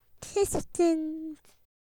assistant.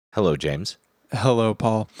 Hello, James. Hello,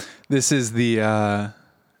 Paul. This is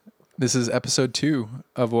episode 2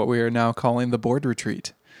 of what we are now calling the board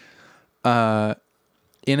retreat.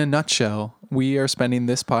 In a nutshell, we are spending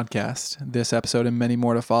this podcast, this episode, and many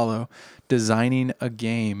more to follow, designing a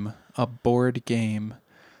board game,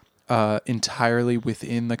 entirely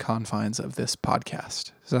within the confines of this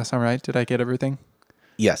podcast. Does that sound right? Did I get everything?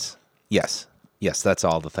 Yes. That's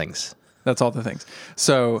all the things. That's all the things.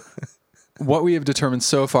 So what we have determined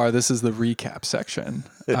so far, this is the recap section.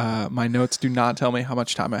 My notes do not tell me how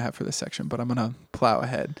much time I have for this section, but I'm going to plow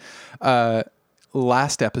ahead.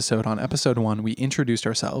 Last episode, on episode 1, we introduced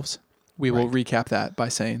ourselves. We will recap that by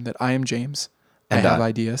saying that I am James. I have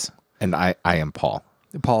ideas. And I am Paul.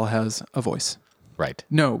 Paul has a voice. Right.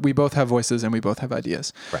 No, we both have voices and we both have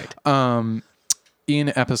ideas. Right.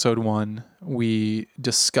 In episode 1, we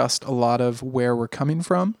discussed a lot of where we're coming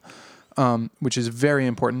from, which is very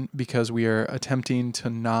important because we are attempting to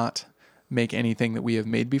not make anything that we have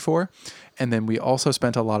made before. And then we also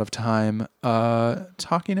spent a lot of time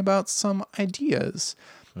talking about some ideas.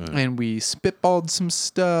 And we spitballed some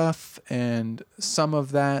stuff, and some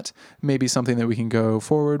of that may be something that we can go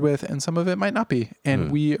forward with, and some of it might not be. And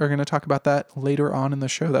we are going to talk about that later on in the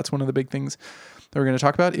show. That's one of the big things that we're going to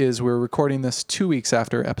talk about. Is we're recording this 2 weeks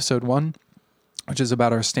after episode 1, which is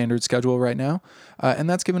about our standard schedule right now. And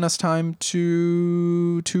that's given us time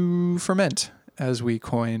to ferment, as we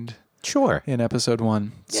coined in episode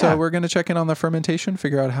 1. Yeah. So we're going to check in on the fermentation,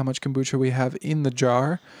 figure out how much kombucha we have in the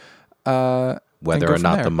jar. Whether or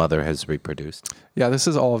not the mother has reproduced. Yeah, this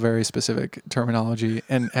is all very specific terminology.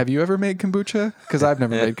 And have you ever made kombucha? Because I've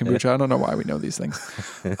never made kombucha. I don't know why we know these things.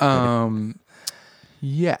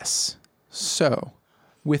 Yes. So,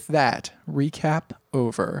 with that recap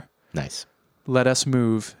over. Nice. Let us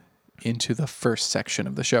move into the first section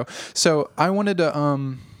of the show. So, I wanted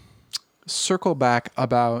to circle back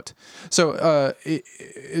about... So,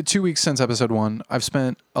 2 weeks since episode 1, I've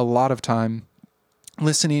spent a lot of time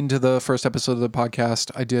listening to the first episode of the podcast.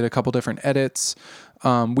 I did a couple different edits.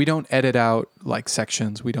 We don't edit out like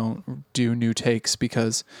sections. We don't do new takes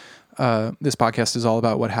because this podcast is all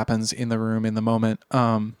about what happens in the room in the moment,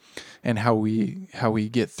 and how we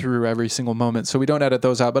get through every single moment. So we don't edit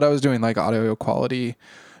those out. But I was doing like audio quality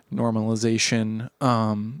normalization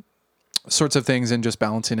sorts of things, and just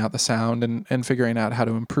balancing out the sound and figuring out how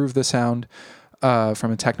to improve the sound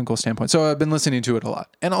from a technical standpoint. So I've been listening to it a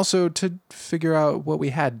lot, and also to figure out what we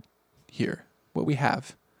had here, what we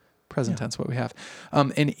have, present tense, what we have.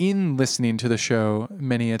 And in listening to the show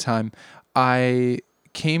many a time, I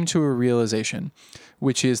came to a realization,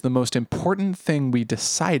 which is the most important thing we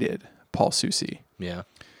decided, Paul Susi,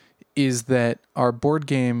 is that our board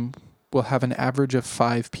game will have an average of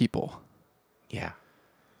 5 people. Yeah.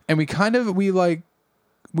 And we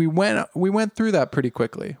went through that pretty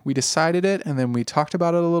quickly. We decided it, and then we talked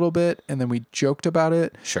about it a little bit, and then we joked about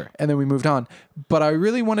it. Sure. And then we moved on. But I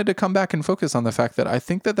really wanted to come back and focus on the fact that I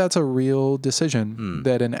think that that's a real decision,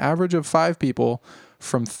 that an average of 5 people,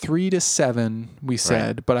 from 3 to 7, we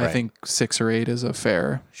said, but I think 6 or 8 is a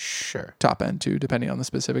fair top end too, depending on the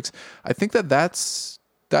specifics. I think that that's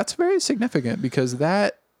very significant because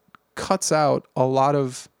that cuts out a lot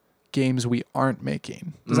of games we aren't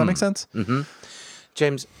making. Does that make sense? Mm-hmm.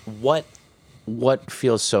 James, what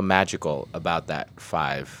feels so magical about that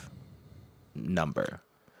 5 number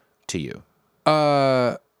to you?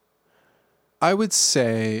 I would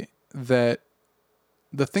say that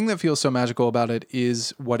the thing that feels so magical about it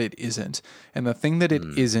is what it isn't. And the thing that it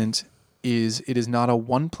isn't is it is not a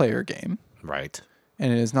 1-player game. Right.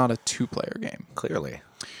 And it is not a 2-player game. Clearly.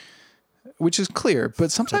 Which is clear,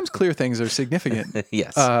 but sometimes clear things are significant.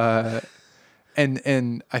 Yes.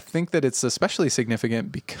 And I think that it's especially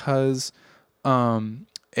significant because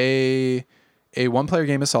a 1-player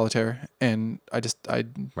game is solitaire, and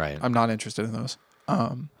I'm not interested in those.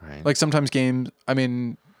 Like sometimes games, I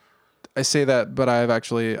mean, I say that, but I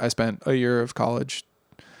spent a year of college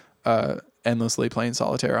endlessly playing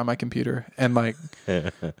solitaire on my computer, and like,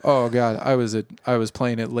 oh god, I was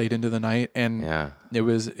playing it late into the night, and it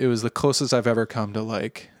was the closest I've ever come to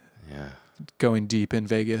like going deep in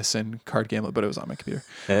Vegas and card gambling, but it was on my computer,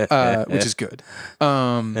 which is good.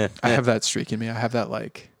 I have that streak in me. I have that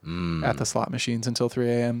like at the slot machines until 3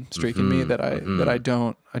 a.m. streak in me that I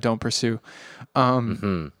don't pursue.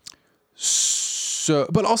 So,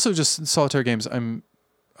 but also just solitaire games.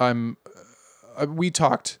 We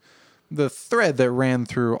talked. The thread that ran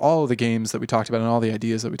through all of the games that we talked about and all the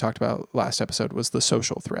ideas that we talked about last episode was the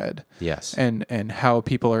social thread. Yes. And how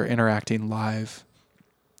people are interacting live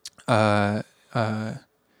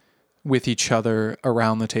with each other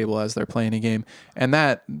around the table as they're playing a game. And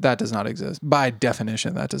that does not exist. By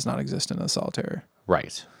definition, that does not exist in a solitaire.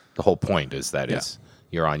 Right. The whole point is that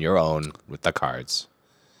you're on your own with the cards.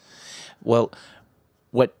 Well,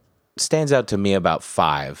 what stands out to me about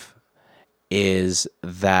 5 is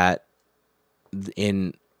that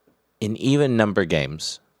in even number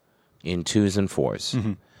games, in 2s and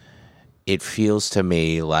 4s, it feels to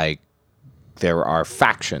me like there are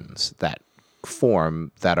factions that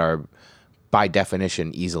form that are by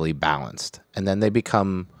definition easily balanced, and then they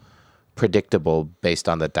become predictable based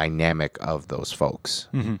on the dynamic of those folks,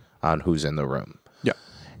 on who's in the room. Yeah.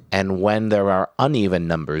 And when there are uneven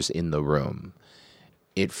numbers in the room,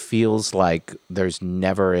 it feels like there's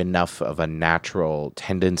never enough of a natural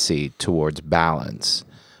tendency towards balance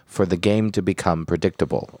for the game to become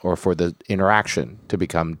predictable or for the interaction to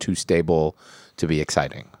become too stable to be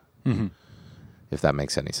exciting. If that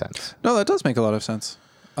makes any sense. No, that does make a lot of sense.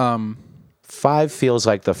 5 feels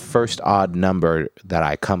like the first odd number that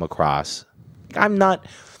I come across.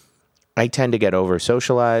 I tend to get over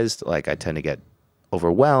socialized. Like, I tend to get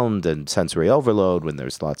overwhelmed and sensory overload when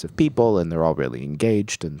there's lots of people and they're all really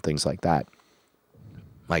engaged and things like that.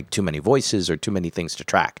 Like too many voices or too many things to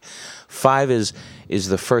track. 5 is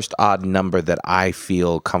the first odd number that I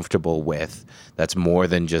feel comfortable with. That's more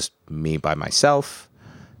than just me by myself.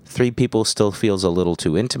 3 people still feels a little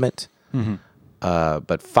too intimate.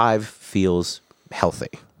 But 5 feels healthy.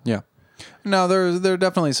 Yeah. No, there are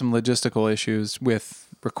definitely some logistical issues with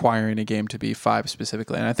requiring a game to be 5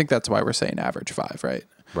 specifically. And I think that's why we're saying average 5, right?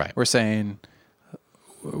 Right. We're saying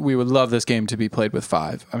we would love this game to be played with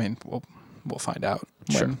 5. I mean, we'll find out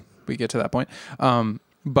when we get to that point.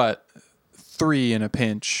 But 3 in a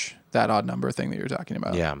pinch, that odd number thing that you're talking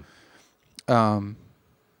about. Yeah.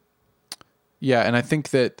 Yeah, and I think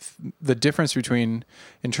that the difference between,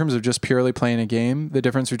 in terms of just purely playing a game, the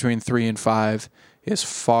difference between 3 and 5 is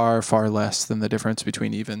far, far less than the difference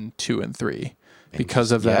between even 2 and 3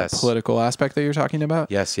 because of that political aspect that you're talking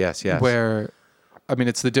about. Yes. Where, I mean,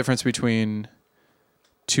 it's the difference between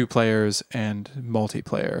 2 players and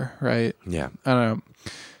multiplayer, right? Yeah. I don't know.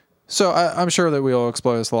 So I'm sure that we'll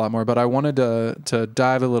explore this a lot more, but I wanted to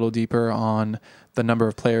dive a little deeper on the number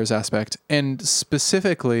of players aspect. And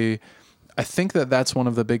specifically, I think that that's one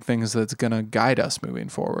of the big things that's going to guide us moving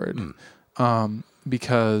forward.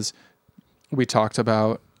 Because we talked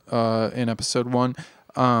about in episode 1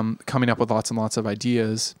 coming up with lots and lots of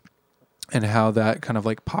ideas and how that kind of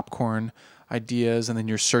like popcorn ideas, and then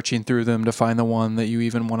you're searching through them to find the one that you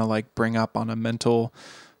even want to like bring up on a mental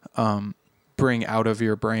bring out of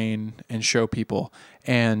your brain and show people.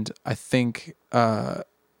 And I think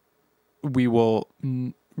we will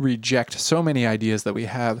reject so many ideas that we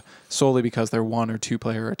have solely because they're 1 or 2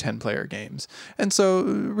 player or 10 player games. And so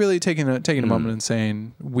really taking a moment and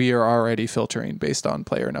saying we are already filtering based on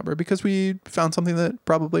player number because we found something that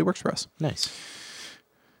probably works for us. Nice.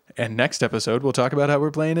 And next episode, we'll talk about how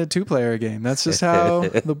we're playing a 2-player game. That's just how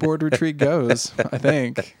the board retreat goes, I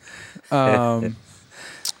think.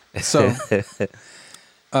 So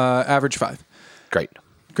average 5. Great.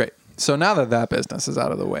 So now that business is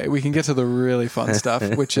out of the way, we can get to the really fun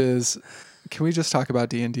stuff, which is, can we just talk about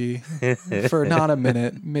D&D for not a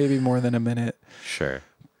minute, maybe more than a minute? Sure.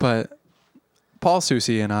 But Paul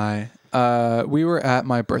Soucy and I, we were at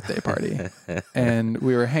my birthday party and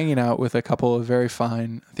we were hanging out with a couple of very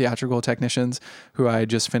fine theatrical technicians who I had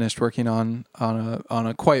just finished working on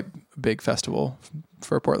a quite big festival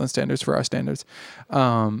for Portland standards, for our standards.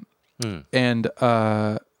 And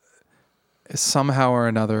somehow or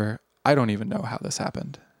another, I don't even know how this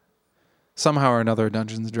happened. Somehow or another,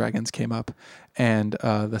 Dungeons and Dragons came up, and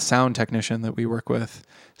the sound technician that we work with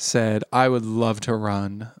said, I would love to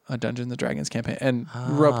run a Dungeons and Dragons campaign, and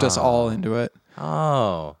roped us all into it.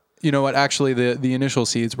 Oh. You know what? Actually, the initial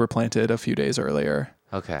seeds were planted a few days earlier.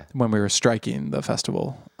 Okay. When we were striking the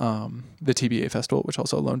festival, the TBA festival, which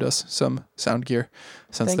also loaned us some sound gear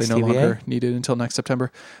since they no longer need it until next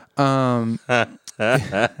September.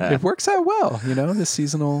 It works out well, this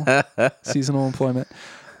seasonal employment.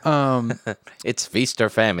 It's feast or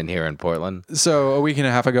famine here in Portland. So a week and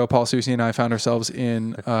a half ago, Paul Soucy and I found ourselves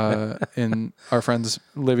in our friend's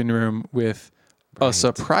living room with a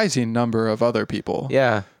surprising number of other people.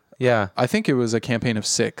 Yeah. I think it was a campaign of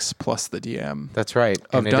 6 plus the DM. That's right.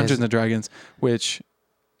 Of Dungeons and Dragons, which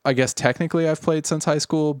I guess technically I've played since high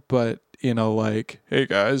school, but like, hey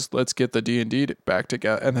guys, let's get the D&D back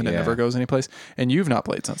together, and then it never goes anyplace. And you've not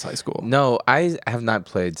played since high school. No, I have not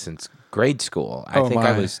played since grade school. I think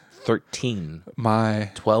I my. was 13,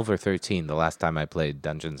 My 12 or 13 the last time I played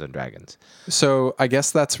Dungeons and Dragons. So I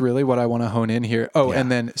guess that's really what I want to hone in here. Oh, Yeah.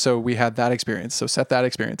 and then so we had that experience. So set that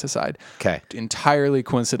experience aside. Okay. Entirely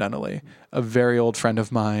coincidentally, a very old friend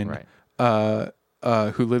of mine, Right.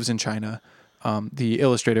 who lives in China, the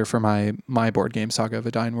illustrator for my board game Saga of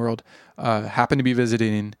a Dying World, happened to be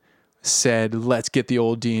visiting. Said, "Let's get the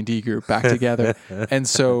old D&D group back together." And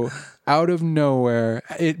so, out of nowhere,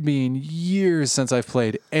 it being years since I've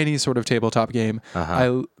played any sort of tabletop game,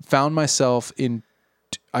 I found myself in,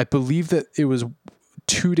 I believe that it was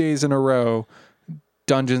 2 days in a row,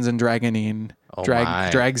 Dungeons and Dragoning,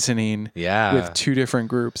 Dragsoning, with 2 different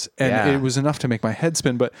groups, and it was enough to make my head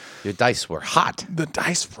spin. But your dice were hot. The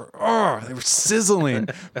dice were, they were sizzling.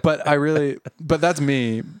 But that's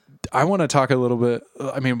me. I want to talk a little bit.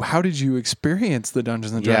 I mean, how did you experience the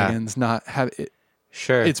Dungeons and Dragons? Not have it.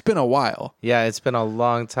 Sure. It's been a while. Yeah, it's been a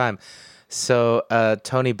long time. So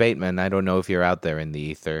Tony Bateman, I don't know if you're out there in the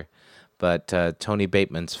ether, but Tony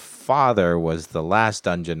Bateman's father was the last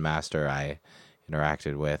dungeon master I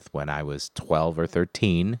interacted with when I was 12 or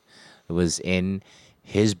 13. It was in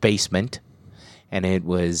his basement, and it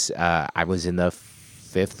was I was in the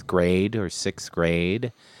 5th grade or 6th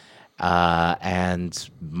grade. And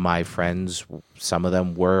my friends, some of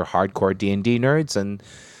them were hardcore D&D nerds, and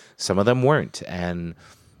some of them weren't.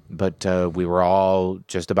 But we were all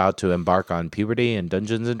just about to embark on puberty and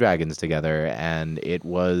Dungeons and Dragons together, and it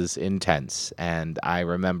was intense. And I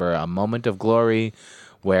remember a moment of glory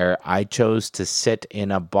where I chose to sit in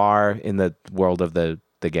a bar in the world of the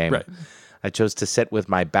game. Right. I chose to sit with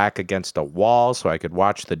my back against a wall so I could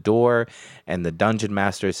watch the door, and the dungeon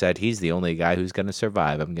master said, he's the only guy who's going to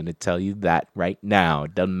survive. I'm going to tell you that right now.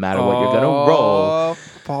 It doesn't matter what you're going to roll.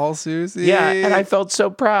 Paul Susie. Yeah, and I felt so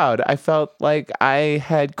proud. I felt like I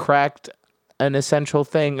had cracked an essential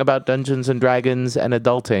thing about Dungeons and Dragons and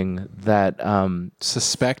adulting that...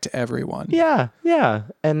 suspect everyone. Yeah,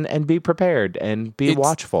 and be prepared and be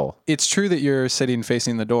watchful. It's true that you're sitting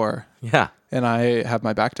facing the door. Yeah. And I have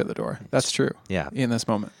my back to the door. That's true. Yeah. In this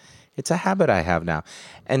moment. It's a habit I have now.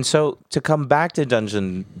 And so to come back to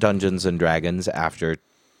Dungeons and Dragons after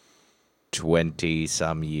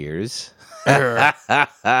 20-some years,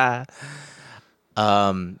 I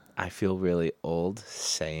feel really old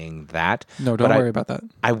saying that. No, don't worry about that.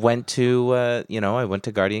 I went to, I went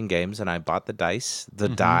to Guardian Games and I bought the dice,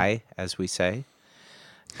 die, as we say.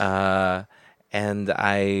 And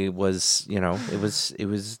I was, it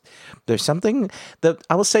was, there's something that,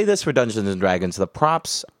 I will say this for Dungeons and Dragons, the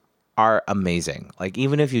props are amazing. Like,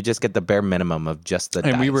 even if you just get the bare minimum of just the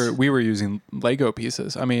dice. And we were using Lego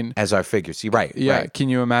pieces. I mean. As our figures. You're right. Yeah. Right. Can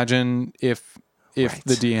you imagine if the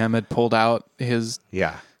DM had pulled out his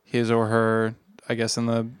or her, I guess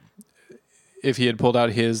if he had pulled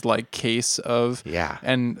out his case of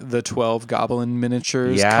and the 12 goblin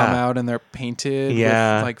miniatures come out and they're painted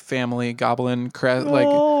with family goblin crest,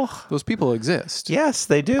 those people exist. Yes,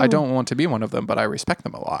 they do. I don't want to be one of them, but I respect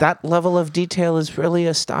them a lot. That level of detail is really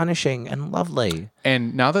astonishing and lovely.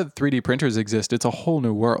 And now that 3D printers exist, it's a whole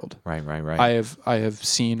new world. Right. I have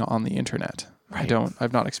seen on the internet. Right.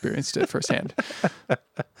 I've not experienced it firsthand.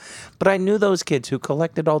 But I knew those kids who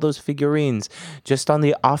collected all those figurines just on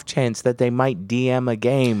the off chance that they might DM a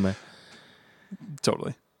game.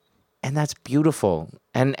 Totally. And that's beautiful.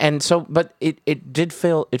 And so, but it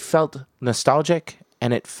felt nostalgic,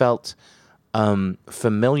 and it felt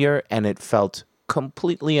familiar, and it felt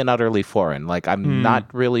completely and utterly foreign. Like, I'm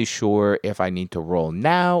not really sure if I need to roll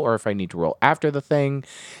now or if I need to roll after the thing.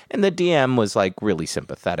 And the DM was really really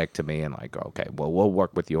me and okay, well, we'll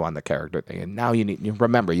work with you on the character thing. And now you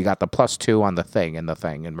remember, you got the +2 on the thing.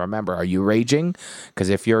 And remember, are you raging? Because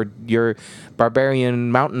if your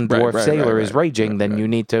barbarian mountain dwarf sailor is raging, then you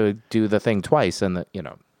need to do the thing twice. And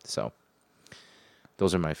so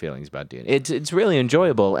those are my feelings about D&D. It's really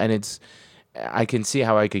enjoyable, and I can see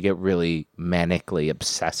how I could get really manically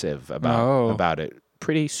obsessive about it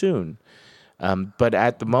pretty soon. But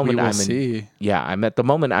at the moment,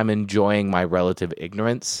 I'm enjoying my relative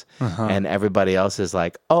ignorance, and everybody else is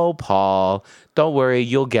like, "Oh, Paul, don't worry,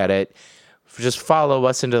 you'll get it. Just follow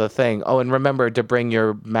us into the thing. Oh, and remember to bring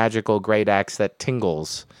your magical great axe that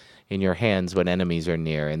tingles in your hands when enemies are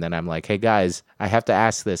near." And then I'm like, "Hey guys, I have to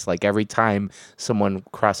ask this. Every time someone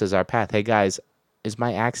crosses our path, hey guys, is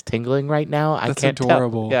my axe tingling right now? I can't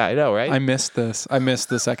adorable. Tell." Yeah, I know, right? I missed this. I missed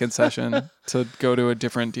the second session to go to a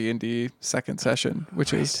different D&D second session,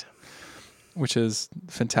 which is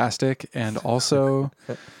fantastic, and also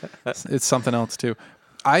it's something else too.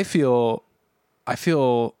 I feel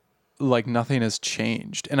like nothing has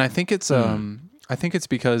changed, and I think it's I think it's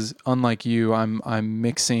because, unlike you, I'm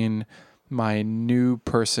mixing my new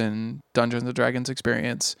person Dungeons and Dragons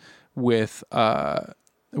experience with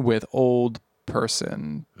old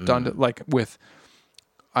person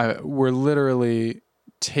we're literally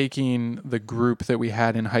taking the group that we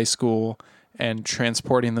had in high school and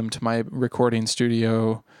transporting them to my recording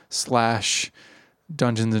studio /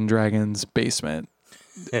 Dungeons and Dragons basement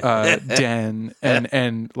den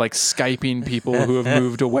and like Skyping people who have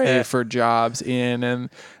moved away for jobs in, and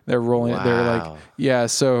they're rolling. Wow. They're like, yeah.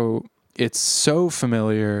 So it's so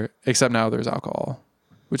familiar, except now there's alcohol,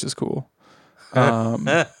 which is cool.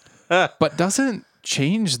 But doesn't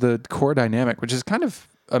change the core dynamic, which is kind of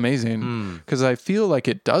amazing because I feel like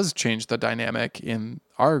it does change the dynamic in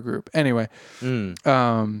our group. Anyway,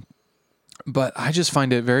 but I just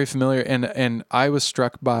find it very familiar, and I was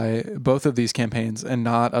struck by both of these campaigns, and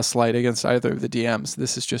not a slight against either of the DMs.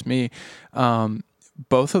 This is just me.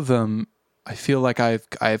 Both of them, I feel like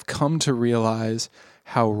I've come to realize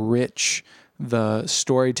how rich the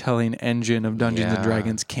storytelling engine of Dungeons and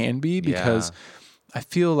Dragons can be, because I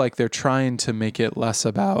feel like they're trying to make it less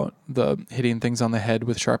about the hitting things on the head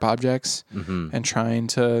with sharp objects and trying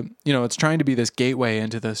to, it's trying to be this gateway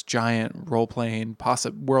into this giant role-playing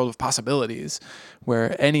world of possibilities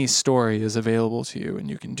where any story is available to you and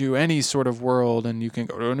you can do any sort of world and you can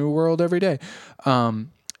go to a new world every day. And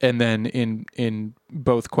then in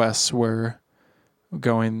both quests we're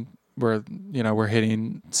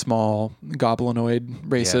hitting small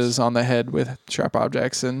goblinoid races on the head with sharp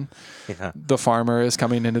objects, and the farmer is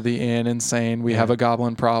coming into the inn and saying, we have a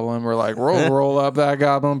goblin problem. We're like, roll up that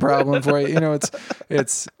goblin problem for you.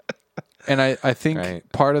 It's and I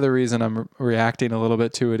think part of the reason I'm reacting a little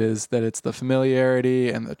bit to it is that it's the familiarity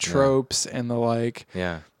and the tropes and the like.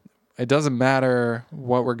 Yeah. It doesn't matter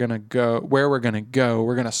where we're going to go. We're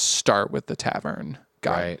going to start with the tavern.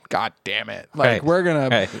 God damn it. Like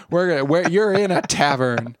you're in a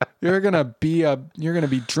tavern. You're going to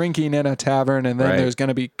be drinking in a tavern, and then there's going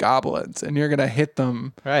to be goblins, and you're going to hit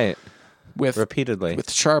them with repeatedly with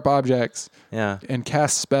sharp objects and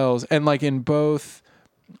cast spells. And like in both,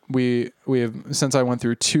 we have, since I went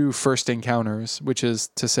through 2 first encounters, which is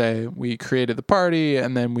to say we created the party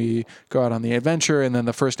and then we go out on the adventure and then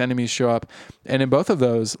the first enemies show up. And in both of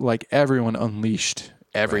those, like everyone unleashed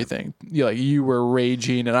everything. You were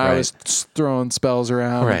raging and I was throwing spells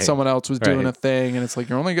around and someone else was doing a thing, and it's like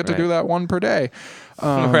you only get to do that one per day.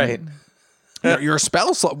 Your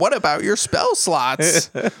spell slot. What about your spell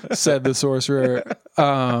slots? Said the sorcerer.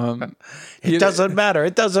 It doesn't matter.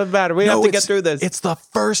 We have to get through this. It's the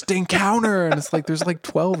first encounter, and it's like there's like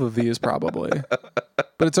 12 of these probably,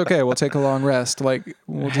 but it's okay. We'll take a long rest. Like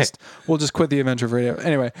we'll just quit the adventure for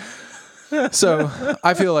anyway. So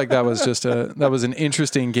I feel like that was an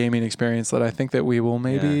interesting gaming experience that I think that we will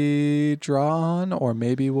maybe draw on, or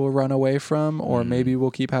maybe we'll run away from, or maybe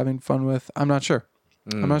we'll keep having fun with. I'm not sure.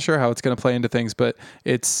 I'm not sure how it's going to play into things, but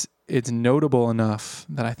it's notable enough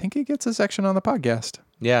that I think it gets a section on the podcast.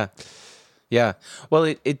 Yeah. Yeah. Well,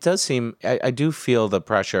 it does seem, I do feel the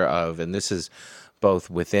pressure of, and this is both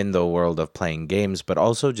within the world of playing games, but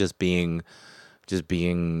also just being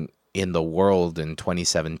in the world in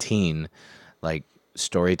 2017, like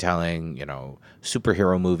storytelling,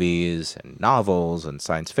 superhero movies and novels and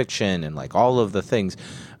science fiction and like all of the things,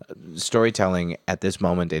 storytelling at this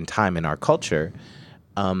moment in time in our culture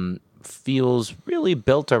feels really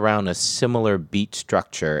built around a similar beat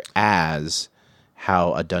structure as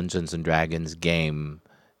how a Dungeons and Dragons game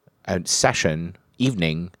session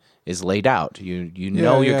evening is laid out. You're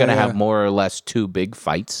going to have more or less 2 big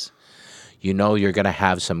fights. You're going to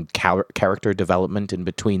have some character development in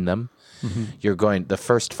between them. Mm-hmm. The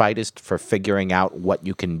first fight is for figuring out what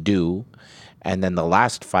you can do, and then the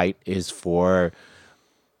last fight is for,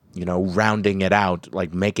 rounding it out,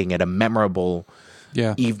 like making it a memorable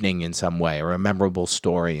evening in some way, or a memorable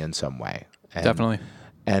story in some way. Definitely.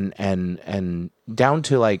 And down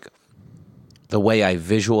to like the way I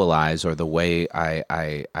visualize, or the way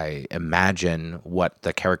I imagine what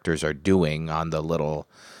the characters are doing on the little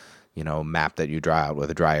map that you draw out with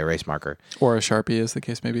a dry erase marker, or a Sharpie, as the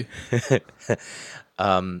case may be,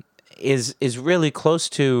 is really close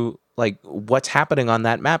to like what's happening on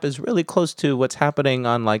that map is really close to what's happening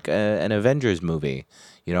on like an Avengers movie.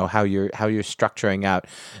 How you're structuring out,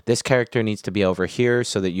 this character needs to be over here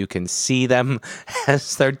so that you can see them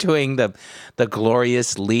as they're doing the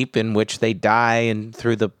glorious leap in which they die and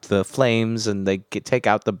through the flames, and they take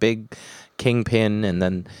out the big kingpin, and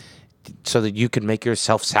then so that you can make your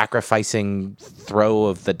self-sacrificing throw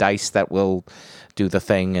of the dice that will do the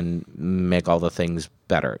thing and make all the things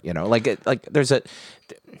better. Like there's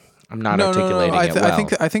I'm not articulating it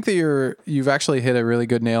well. I think that you've actually hit a really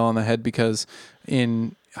good nail on the head, because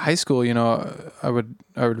in high school, I would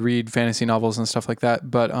read fantasy novels and stuff like that,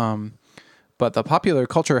 but the popular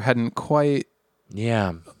culture hadn't quite.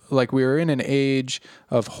 Yeah. Like, we were in an age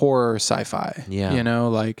of horror sci-fi. Yeah.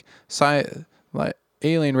 Like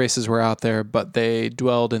alien races were out there, but they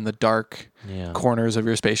dwelled in the dark corners of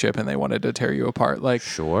your spaceship and they wanted to tear you apart. Like,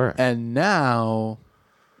 sure. And now,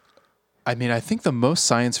 I mean, I think the most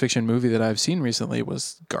science fiction movie that I've seen recently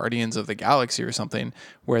was Guardians of the Galaxy or something,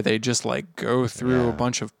 where they just like go through a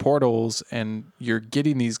bunch of portals and you're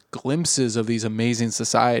getting these glimpses of these amazing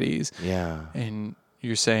societies. Yeah. And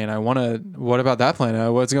you're saying, what about that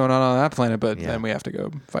planet? What's going on that planet? But then we have to go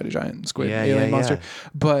fight a giant squid alien monster.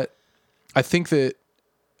 But I think that,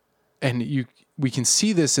 and we can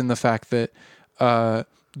see this in the fact that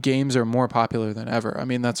games are more popular than ever. I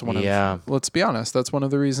mean, that's one of, let's be honest, that's one of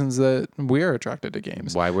the reasons that we're attracted to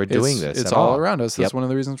games. Why we're doing this. It's all around us. That's one of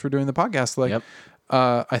the reasons we're doing the podcast. Like,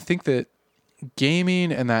 I think that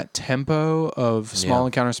gaming and that tempo of small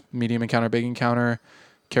encounters, medium encounter, big encounter,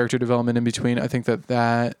 character development in between, I think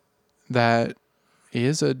that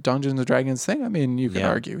is a Dungeons and Dragons thing. I mean, you can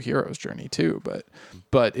argue Hero's Journey too,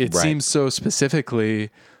 but it seems so specifically,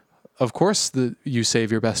 of course, you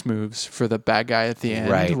save your best moves for the bad guy at the end.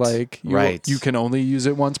 Right. Like, you can only use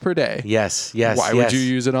it once per day. Yes. Why would you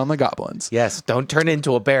use it on the goblins? Yes. Don't turn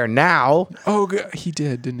into a bear now. Oh, he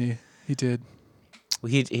did, didn't he? He did.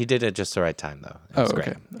 He did it just the right time, though. It was great.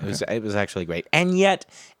 Okay. It was actually great. And yet,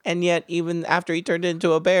 even after he turned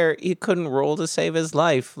into a bear, he couldn't roll to save his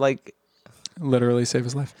life. Like, literally save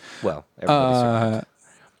his life. Well, everybody's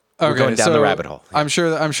we're going down the rabbit hole. Yeah. I'm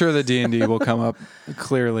sure the D&D will come up.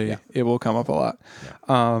 Clearly, it will come up a lot.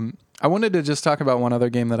 Yeah. I wanted to just talk about one other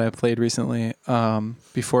game that I played recently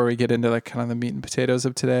before we get into like kind of the meat and potatoes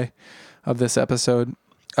of this episode.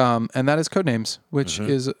 And that is Codenames, which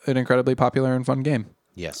is an incredibly popular and fun game.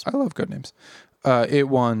 Yes. I love Codenames. It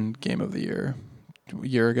won Game of the Year a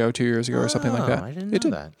year ago, 2 years ago, or something like that. I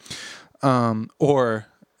didn't know that. Or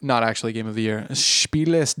not actually Game of the Year,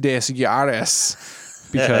 Spieles des Jahres,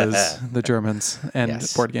 because the Germans and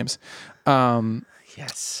board games.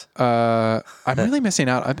 Yes. I'm really missing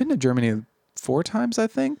out. I've been to Germany 4 times, I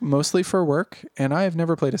think, mostly for work, and I have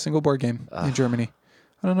never played a single board game in Germany.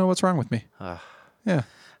 I don't know what's wrong with me. Yeah.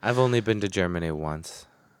 I've only been to Germany once.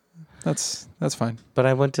 That's fine. But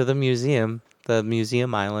I went to the museum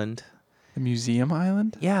island. The museum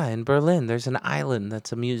island? Yeah, in Berlin. There's an island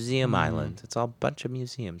that's a museum island. It's all a bunch of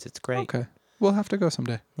museums. It's great. Okay. We'll have to go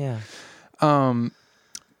someday. Yeah.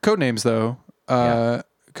 Codenames, though.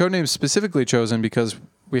 Codenames specifically chosen because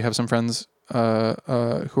we have some friends who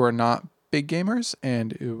are not big gamers,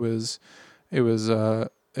 and it was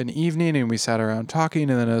an evening, and we sat around talking,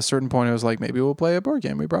 and then at a certain point it was like, maybe we'll play a board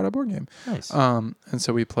game. We brought a board game. Nice. And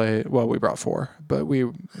so we brought 4, but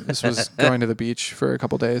this was going to the beach for a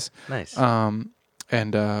couple days. Nice.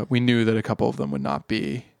 And we knew that a couple of them would not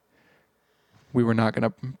be, we were not going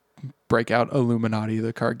to break out Illuminati,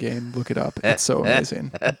 the card game. Look it up. It's so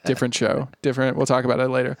amazing. Different show. We'll talk about it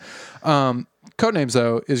later. Codenames,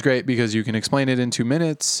 though, is great because you can explain it in 2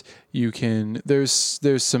 minutes. There's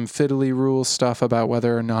some fiddly rule stuff about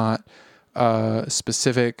whether or not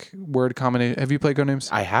specific word combination. Have you played Codenames?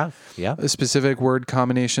 I have, yeah. Specific word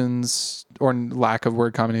combinations or lack of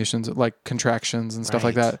word combinations, like contractions and stuff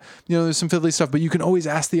like that. There's some fiddly stuff, but you can always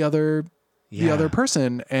ask the other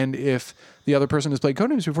person, and if the other person has played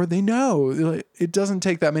Codenames before, they know. It doesn't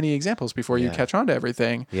take that many examples before you catch on to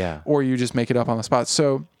everything, or you just make it up on the spot.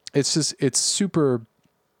 So it's super,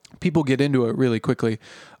 people get into it really quickly,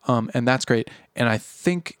 and that's great. And I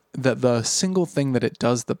think that the single thing that it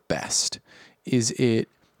does the best is it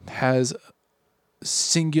has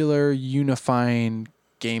singular unifying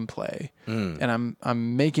gameplay. And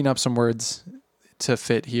I'm making up some words to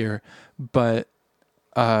fit here, but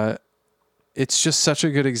it's just such a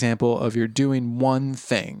good example of you're doing one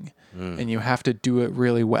thing and you have to do it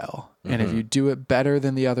really well. And if you do it better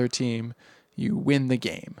than the other team, you win the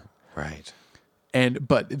game. Right.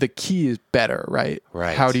 But the key is better, right?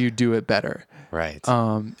 Right. How do you do it better? Right.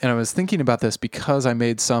 And I was thinking about this because I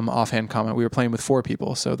made some offhand comment. We were playing with 4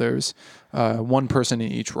 people, so there's one person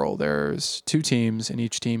in each role. There's 2 teams, and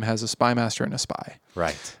each team has a spy master and a spy.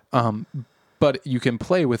 Right. But you can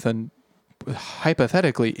play with a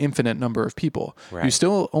hypothetically infinite number of people. Right. You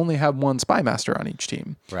still only have one spy master on each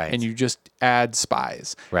team. Right. And you just add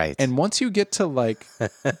spies. Right. And once you get to like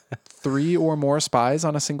 3 or more spies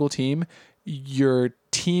on a single team, your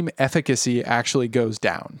team efficacy actually goes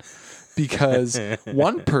down because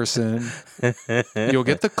one person, you'll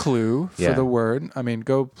get the clue for Yeah. the word. I mean,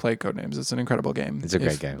 go play Codenames. It's an incredible game. It's a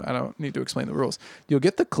great game. I don't need to explain the rules. You'll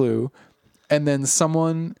get the clue, and then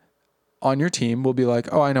someone on your team will be like,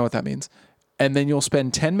 oh, I know what that means. And then you'll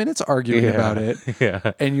spend 10 minutes arguing about it.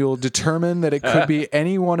 Yeah. And you'll determine that it could be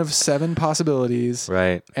any one of 7 possibilities.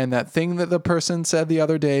 Right. And that thing that the person said the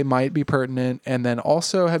other day might be pertinent. And then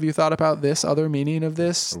also, have you thought about this other meaning of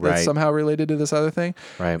this that's Right. somehow related to this other thing?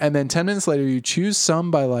 Right. And then 10 minutes later, you choose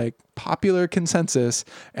some by like popular consensus.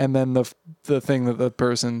 And then the thing that the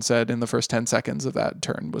person said in the first 10 seconds of that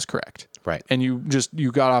turn was correct. Right. And you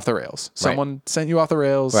got off the rails. Someone sent you off the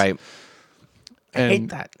rails. Right. I And hate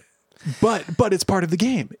that. But it's part of the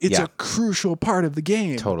game. It's Yeah. a crucial part of the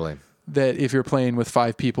game. Totally. That if you're playing with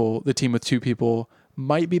 5 people, the team with 2 people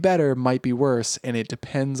might be better, might be worse, and it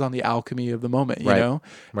depends on the alchemy of the moment, you Right. know?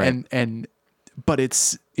 Right. But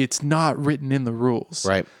it's not written in the rules.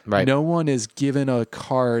 Right. Right. No one is given a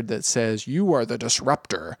card that says you are the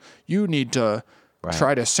disruptor. You need to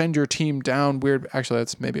try to send your team down weird. Actually,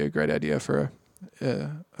 that's maybe a great idea for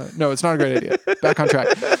no, it's not a great idea. Back on track.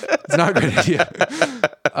 It's not a great idea.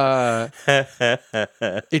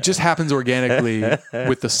 It just happens organically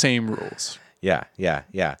with the same rules. Yeah. Yeah.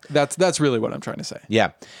 Yeah. That's really what I'm trying to say.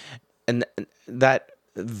 Yeah. And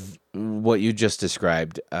what you just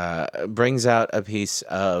described brings out a piece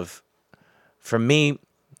of, for me,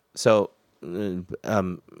 so when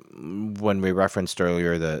we referenced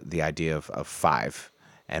earlier the idea of 5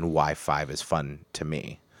 and why 5 is fun to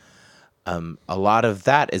me, a lot of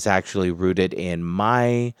that is actually rooted in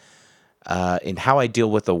my in how I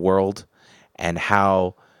deal with the world, and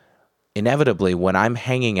how inevitably when I'm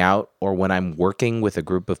hanging out or when I'm working with a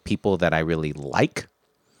group of people that I really like,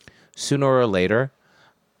 sooner or later,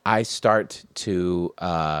 I start to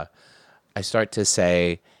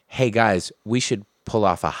say, "Hey guys, we should pull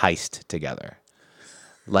off a heist together."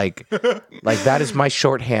 Like that is my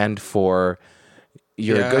shorthand for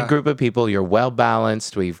you're a good group of people. You're well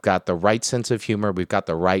balanced. We've got the right sense of humor. We've got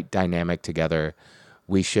the right dynamic together.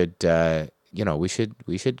 We should,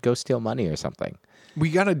 we should go steal money or something. We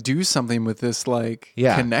got to do something with this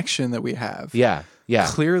connection that we have. Yeah. Yeah.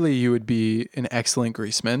 Clearly, you would be an excellent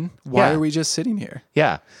greaseman. Why are we just sitting here?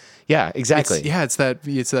 Yeah. Yeah. Exactly. It's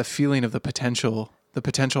that feeling of the potential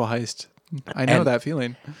heist. I know that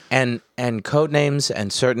feeling. And Codenames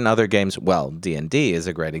and certain other games. Well, D&D is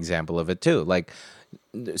a great example of it too. Like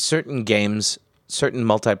certain games, certain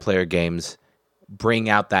multiplayer games bring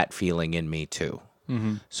out that feeling in me too.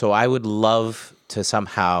 Mm-hmm. So I would love to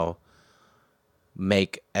somehow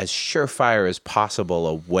make as surefire as possible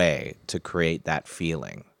a way to create that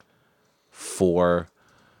feeling for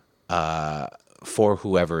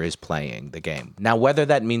whoever is playing the game. Now, whether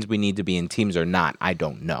that means we need to be in teams or not, I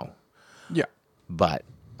don't know. Yeah. But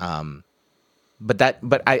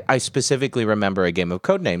I specifically remember a game of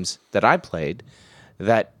Codenames that I played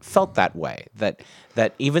that felt that way. That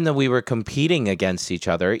even though we were competing against each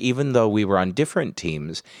other, even though we were on different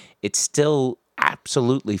teams, it still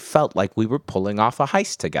absolutely felt like we were pulling off a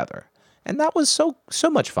heist together. And that was so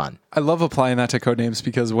much fun. I love applying that to Codenames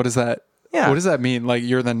because what does that mean? Like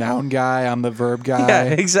you're the noun guy, I'm the verb guy. Yeah,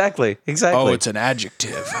 exactly. Oh, it's an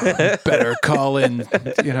adjective. Better call in,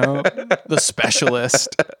 the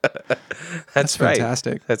specialist. That's right.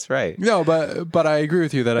 fantastic. That's right. No, but I agree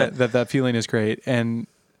with you that feeling is great, and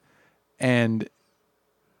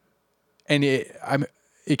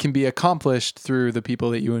it can be accomplished through the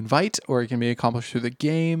people that you invite, or it can be accomplished through the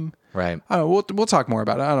game. Right. I don't know, we'll talk more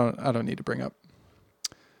about it. I don't need to bring up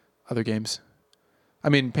other games. I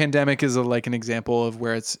mean, Pandemic is an example of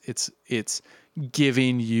where it's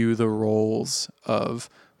giving you the roles of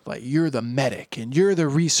like you're the medic and you're the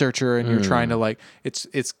researcher and you're trying to it's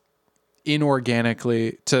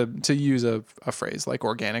inorganically to use a phrase like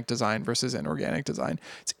organic design versus inorganic design.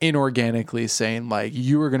 It's inorganically saying like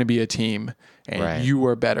you are going to be a team and you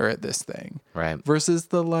are better at this thing. Right. Versus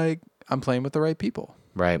the I'm playing with the right people.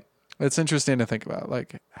 Right. It's interesting to think about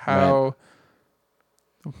how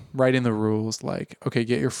writing the rules okay,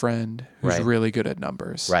 get your friend who's really good at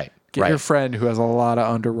numbers. Right. Get your friend who has a lot of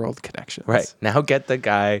underworld connections. Right. Now get the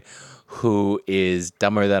guy who is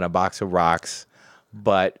dumber than a box of rocks,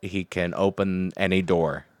 but he can open any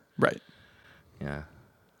door. Right. Yeah.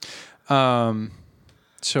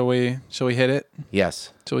 Shall we hit it?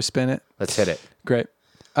 Yes. Shall we spin it? Let's hit it. Great.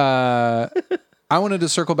 I wanted to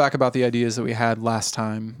circle back about the ideas that we had last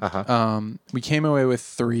time. Uh-huh. We came away with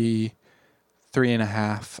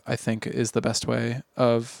 3.5, I think is the best way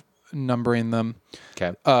of numbering them.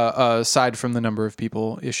 Okay. Aside from the number of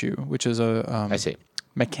people issue, which is I see.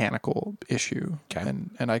 mechanical issue. Okay.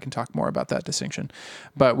 And I can talk more about that distinction.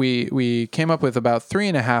 But we came up with about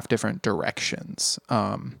 3.5 different directions,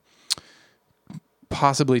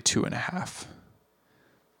 possibly 2.5.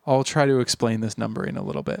 I'll try to explain this numbering a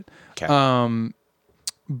little bit. Okay.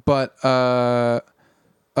 But I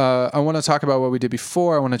want to talk about what we did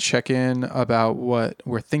before. I want to check in about what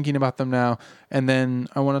we're thinking about them now. And then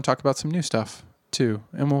I want to talk about some new stuff too.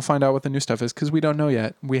 And we'll find out what the new stuff is because we don't know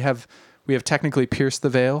yet. We have technically pierced the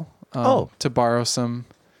veil to borrow some.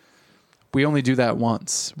 We only do that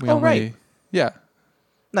once. Right. Yeah.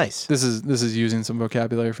 Nice. This is using some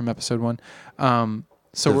vocabulary from episode 1.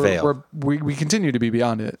 So we continue to be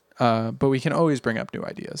beyond it, but we can always bring up new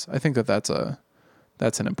ideas. I think that's an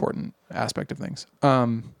important aspect of things.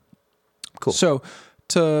 Cool. So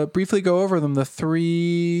to briefly go over them,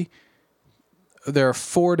 there are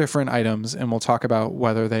 4 different items, and we'll talk about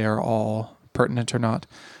whether they are all pertinent or not.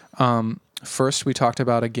 First, we talked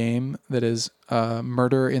about a game that is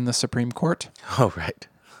Murder in the Supreme Court. Oh, right.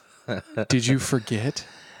 Did you forget?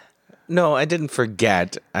 No, I didn't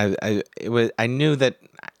forget. I knew that.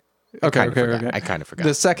 Okay. I kind of forgot.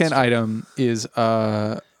 The second item is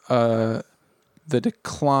the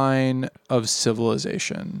decline of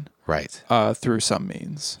civilization. Right. Through some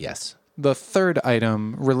means. Yes. The third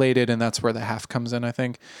item related, and that's where the half comes in, I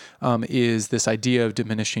think, is this idea of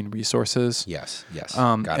diminishing resources. Yes.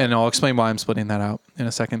 And I'll explain why I'm splitting that out in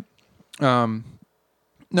a second. A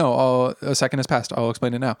second has passed. I'll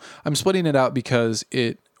explain it now. I'm splitting it out because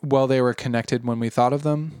while they were connected when we thought of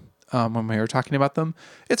them, when we were talking about them,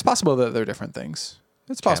 it's possible that they're different things.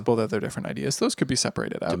 It's possible that they're different ideas. Those could be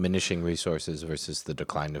separated out. Diminishing resources versus the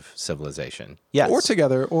decline of civilization. Yes. Or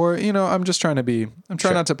together, or, I'm just trying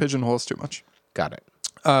not to pigeonhole us too much. Got it.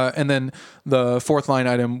 And then the fourth line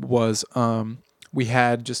item was, I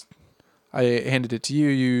handed it to you.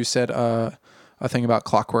 You said, a thing about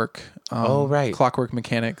clockwork. Right. Clockwork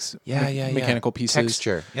mechanics. Mechanical pieces.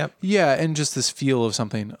 Texture. Yep. Yeah. And just this feel of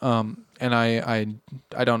something. And I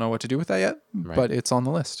don't know what to do with that yet, but it's on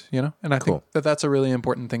the list, And I think that's a really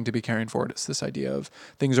important thing to be carrying forward. It's this idea of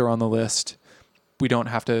things are on the list. We don't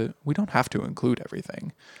have to include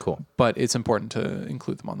everything. Cool. But it's important to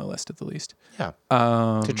include them on the list at the least. Yeah.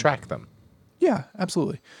 To track them. Yeah,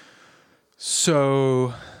 absolutely.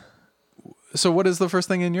 So what is the first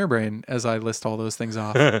thing in your brain as I list all those things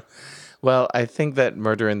off? Well, I think that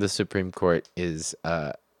Murder in the Supreme Court is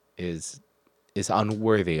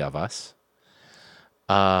unworthy of us.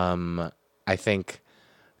 I think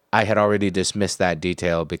I had already dismissed that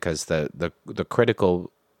detail because the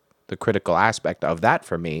critical aspect of that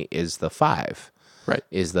for me is the 5. Right.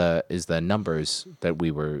 Is the numbers that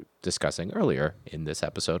we were discussing earlier in this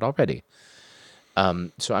episode already.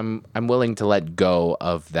 So I'm willing to let go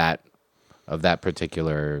of that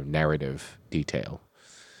particular narrative detail.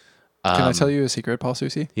 Can I tell you a secret, Paul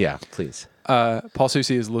Soucy? Yeah, please. Paul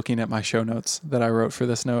Soucy is looking at my show notes that I wrote for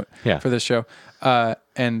this for this show.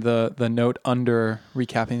 And the note under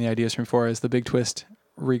recapping the ideas from 4 is the big twist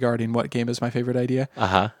regarding what game is my favorite idea.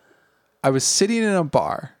 Uh-huh. I was sitting in a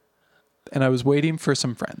bar and I was waiting for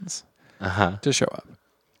some friends to show up.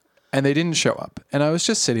 And they didn't show up. And I was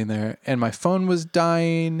just sitting there and my phone was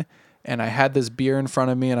dying and I had this beer in front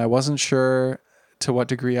of me and I wasn't sure to what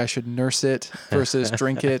degree I should nurse it versus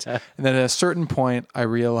drink it. And then at a certain point, I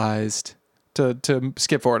realized to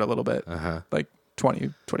skip forward a little bit, like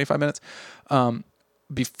 20, 25 minutes.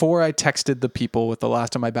 Before I texted the people with the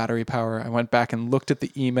last of my battery power, I went back and looked at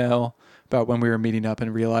the email about when we were meeting up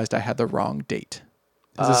and realized I had the wrong date.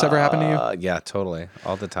 Has this ever happened to you? Yeah, totally.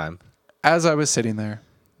 All the time. As I was sitting there,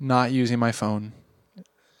 not using my phone,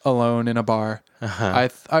 alone in a bar,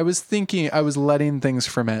 I was thinking, I was letting things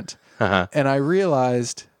ferment. And I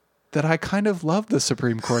realized that I kind of love the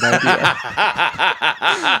Supreme Court idea.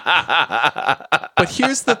 But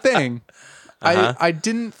here's the thing. I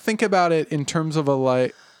didn't think about it in terms of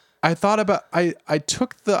I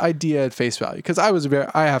took the idea at face value because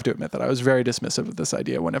I have to admit that I was very dismissive of this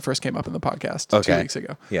idea when it first came up in the podcast 2 weeks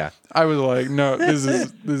ago. Yeah. I was like, no, this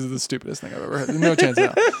is the stupidest thing I've ever heard. No chance in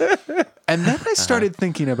hell. And then I started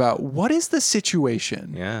thinking about what is the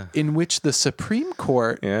situation in which the Supreme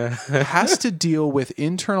Court has to deal with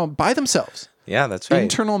by themselves. Yeah, that's right.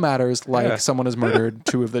 Internal matters like someone has murdered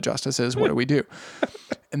 2 of the justices. What do we do?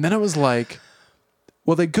 And then it was like,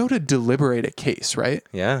 well, they go to deliberate a case, right?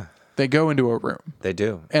 Yeah. They go into a room. They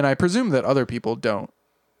do. And I presume that other people don't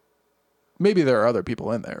Maybe there are other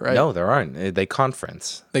people in there, right? No, there aren't. They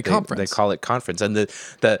conference. They call it conference, and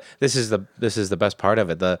this is the best part of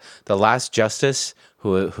it. The last justice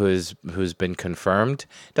who's been confirmed.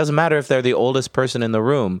 Doesn't matter if they're the oldest person in the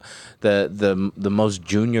room. The most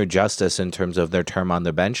junior justice in terms of their term on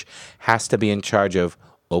the bench has to be in charge of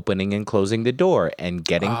opening and closing the door and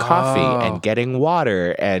getting coffee and getting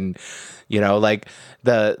water and like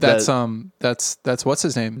that's what's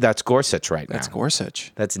his name? That's Gorsuch right now. That's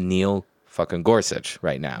Gorsuch. That's Neil fucking Gorsuch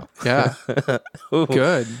right now. Yeah.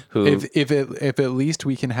 Good. If at least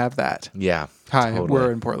we can have that. Yeah. Hi, totally.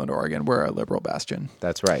 we're in Portland, Oregon. We're a liberal bastion.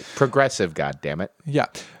 That's right. Progressive, goddammit. Yeah.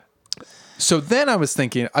 So then I was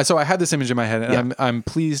thinking, so I had this image in my head, and I'm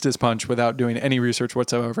pleased as punch without doing any research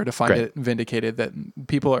whatsoever to find it vindicated that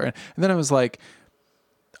people are. And then I was like,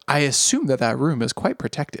 I assume that room is quite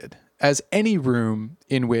protected, as any room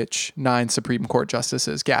in which 9 Supreme Court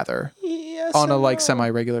justices gather on a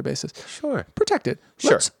semi-regular basis. Sure, protected.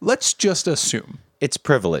 Sure, let's just assume it's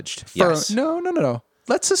privileged. Yes. No.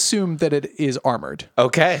 Let's assume that it is armored.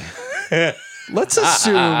 Okay. Let's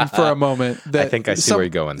assume for a moment that I think I see where you're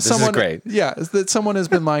going. This is great. Yeah, that someone has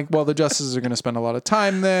been like, well, the justices are going to spend a lot of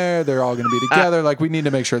time there. They're all going to be together. We need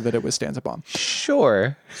to make sure that it withstands a bomb.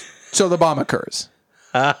 Sure. So the bomb occurs,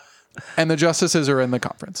 and the justices are in the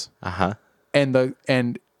conference.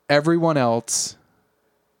 And everyone else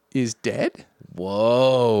is dead.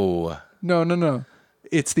 Whoa. No.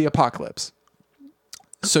 It's the apocalypse.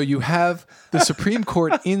 So you have the Supreme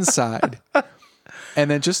Court inside. And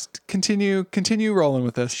then just continue rolling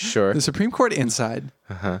with this. Sure. The Supreme Court inside.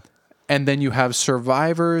 And then you have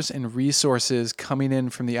survivors and resources coming in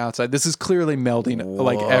from the outside. This is clearly melding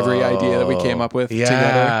every idea that we came up with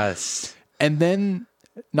together. And then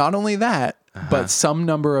not only that, but some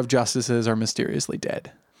number of justices are mysteriously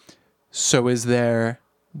dead. So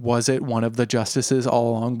was it one of the justices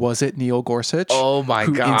all along? Was it Neil Gorsuch? Oh my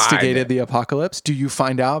God. Who instigated the apocalypse? Do you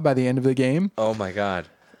find out by the end of the game? Oh my God.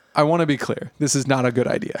 I want to be clear. This is not a good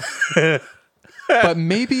idea. But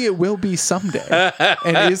maybe it will be someday.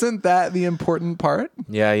 And isn't that the important part?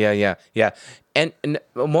 Yeah. And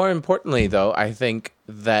more importantly, though, I think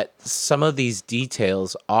that some of these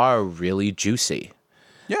details are really juicy.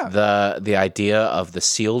 Yeah. The idea of the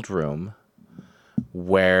sealed room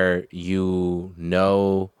where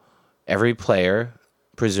every player,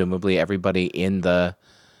 presumably everybody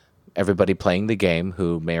playing the game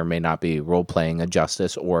who may or may not be role-playing a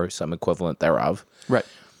justice or some equivalent thereof. Right.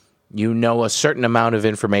 You know a certain amount of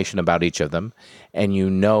information about each of them, and you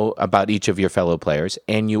know about each of your fellow players,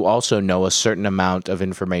 and you also know a certain amount of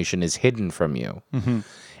information is hidden from you. Mm-hmm.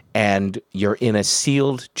 And you're in a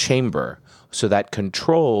sealed chamber, so that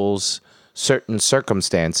controls certain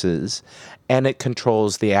circumstances, and it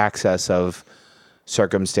controls the access of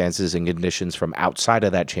circumstances and conditions from outside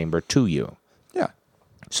of that chamber to you.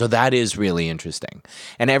 So that is really interesting.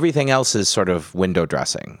 And everything else is sort of window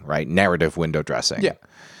dressing, right? Narrative window dressing. Yeah.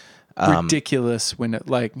 Ridiculous when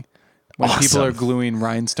people are gluing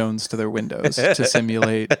rhinestones to their windows to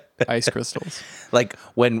simulate ice crystals. Like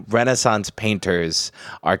when Renaissance painters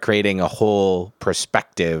are creating a whole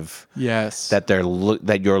perspective that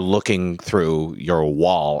that you're looking through your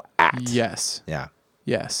wall at. Yes. Yeah.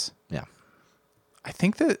 Yes. Yeah. I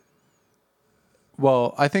think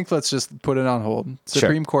let's just put it on hold.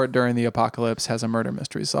 Supreme Court during the apocalypse has a murder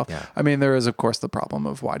mystery solved. Yeah. I mean, there is, of course, the problem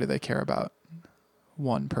of why do they care about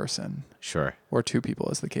one person? Sure. Or 2 people,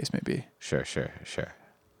 as the case may be. Sure.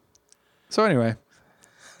 So anyway,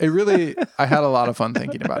 I had a lot of fun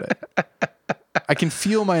thinking about it. I can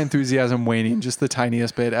feel my enthusiasm waning just the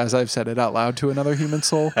tiniest bit as I've said it out loud to another human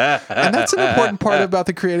soul. And that's an important part about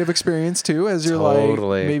the creative experience, too, as you're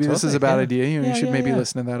maybe this is a bad idea. You should maybe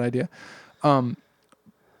listen to that idea.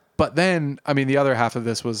 But then, I mean, the other half of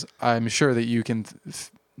this was, I'm sure that you can,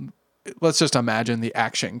 let's just imagine the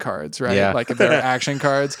action cards, right? Yeah. If there are action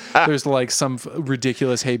cards, there's some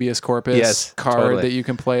ridiculous habeas corpus card that you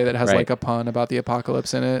can play that has a pun about the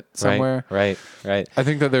apocalypse in it somewhere. Right. I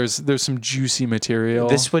think that there's some juicy material.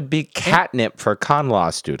 This would be catnip for con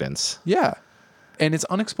law students. Yeah. And it's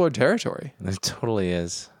unexplored territory. It totally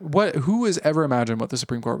is. Who has ever imagined what the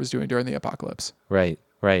Supreme Court was doing during the apocalypse? Right.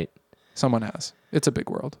 Someone has. It's a big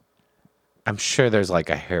world. I'm sure there's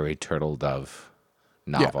a Harry Turtledove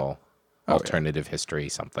novel, alternative history,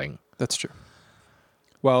 something. That's true.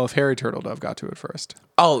 Well, if Harry Turtledove got to it first.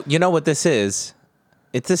 Oh, you know what this is?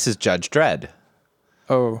 This is Judge Dredd.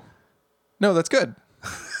 Oh. No, that's good.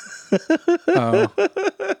 Oh.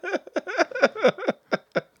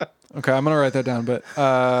 Okay, I'm going to write that down, but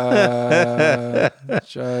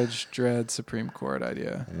Judge Dredd Supreme Court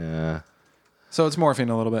idea. Yeah. So it's morphing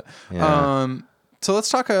a little bit. Yeah. So let's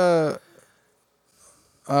talk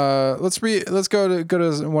let's go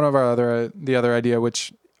to one of our the other idea,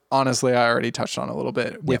 which honestly I already touched on a little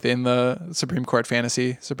bit within the Supreme Court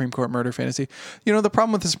murder fantasy. The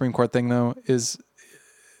problem with the Supreme Court thing though is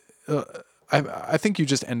I think you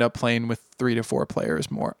just end up playing with 3 to 4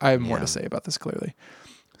 players more. I have more to say about this clearly.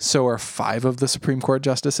 So are 5 of the Supreme Court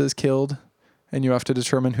justices killed, and you have to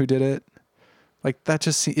determine who did it? Like that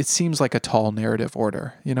it seems like a tall narrative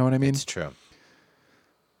order. You know what I mean? It's true.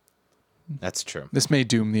 That's true. This may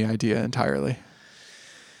doom the idea entirely.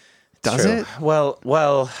 Does it?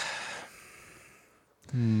 Well.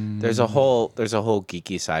 There's a whole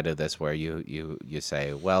geeky side of this where you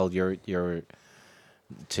say, well, you're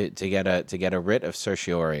to get a writ of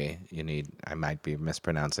certiorari, you need, I might be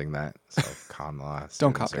mispronouncing that, so con law.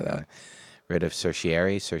 Don't copy that. Writ of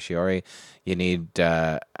certiorari. You need,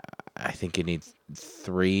 I think you need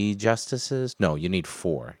 3 justices. No, you need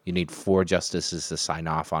 4. You need 4 justices to sign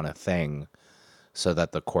off on a thing so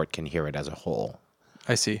that the court can hear it as a whole.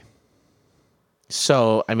 I see.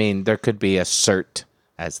 So, I mean, there could be a cert,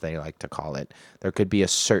 as they like to call it. There could be a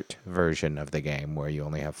cert version of the game where you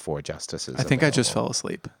only have 4 justices. I think I just fell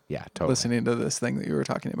asleep. Yeah, totally. Listening to this thing that you were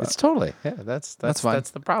talking about. It's totally. Yeah, that's fine.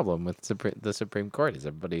 That's the problem with the Supreme Court is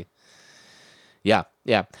everybody. Yeah.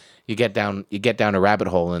 You get down a rabbit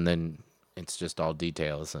hole and then it's just all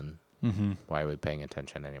details and why are we paying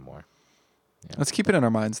attention anymore? Yeah. Let's keep it in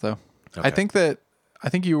our minds though. Okay. I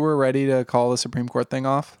think you were ready to call the Supreme Court thing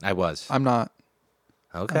off. I was. I'm not.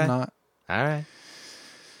 Okay. I'm not. All right.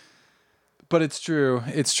 But it's true.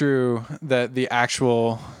 It's true that the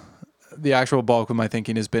actual bulk of my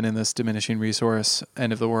thinking has been in this diminishing resource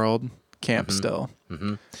end of the world camp still.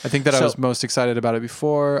 Mm-hmm. I think that I was most excited about it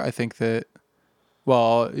before. I think that,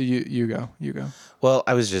 well, you go. Well,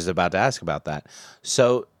 I was just about to ask about that.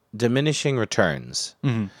 So diminishing returns.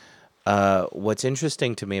 What's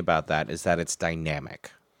interesting to me about that is that it's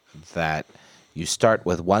dynamic, that you start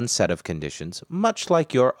with one set of conditions, much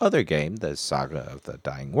like your other game, the Saga of the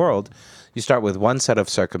Dying World. You start with one set of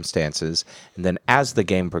circumstances, and then as the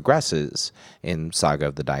game progresses in Saga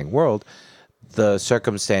of the Dying World, the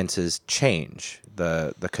circumstances change.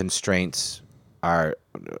 The constraints are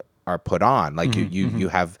put on. Like you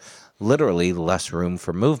have literally less room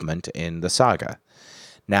for movement in the Saga.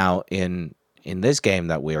 Now, in this game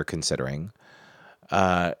that we are considering,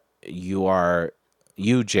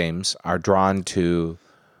 you, James, are drawn to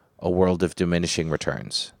a world of diminishing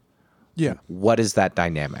returns. Yeah. What is that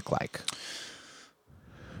dynamic like?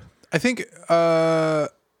 I think I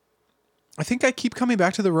keep coming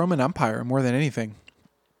back to the Roman Empire more than anything.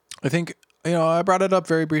 I think, I brought it up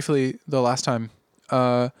very briefly the last time,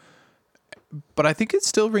 but I think it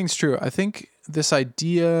still rings true. I think this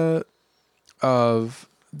idea of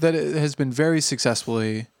that it has been very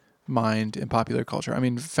successfully mined in popular culture. I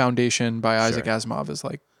mean, Foundation by Isaac Asimov is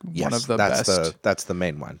like one of the best. That's the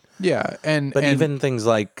main one. Yeah, but even things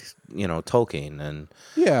like Tolkien and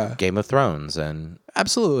Game of Thrones and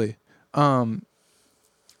absolutely,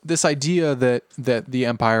 this idea that the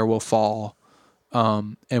empire will fall,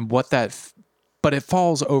 and what that, but it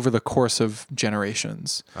falls over the course of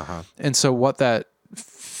generations, and so what that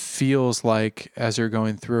feels like as you're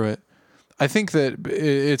going through it. I think that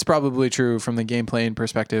it's probably true from the game playing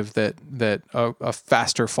perspective that a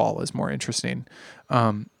faster fall is more interesting,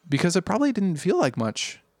 because it probably didn't feel like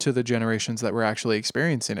much to the generations that were actually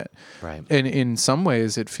experiencing it. Right. And in some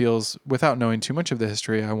ways it feels, without knowing too much of the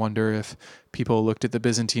history, I wonder if people looked at the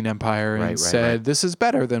Byzantine Empire and said, this is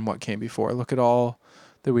better than what came before. Look at all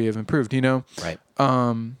that we have improved, Right.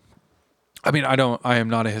 I mean, I am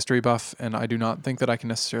not a history buff, and I do not think that I can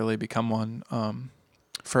necessarily become one,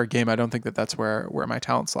 for a game. I don't think that that's where my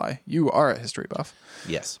talents lie. You are a history buff.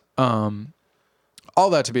 Yes. All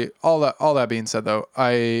that being said, though,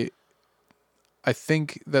 I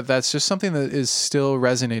think that that's just something that is still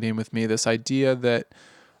resonating with me. This idea that,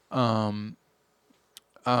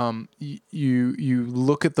 you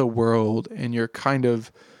look at the world and you're kind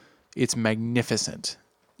of, it's magnificent.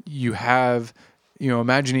 You have,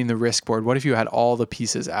 imagining the risk board. What if you had all the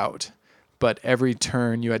pieces out? But every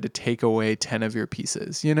turn you had to take away 10 of your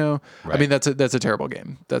pieces, Right. I mean, that's a terrible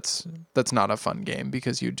game. That's not a fun game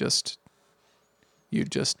because you just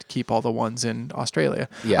keep all the ones in Australia.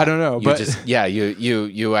 Yeah. I don't know,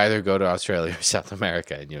 you either go to Australia or South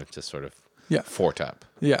America and you just sort of fort up.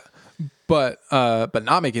 Yeah. But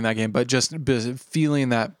not making that game, but just feeling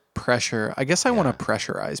that pressure. I guess I want to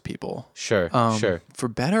pressurize people. Sure. For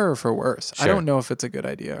better or for worse. Sure. I don't know if it's a good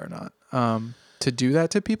idea or not. To do that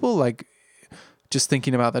to people, like, just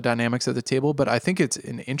thinking about the dynamics of the table, but I think it's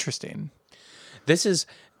an interesting. This is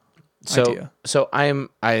idea. So I am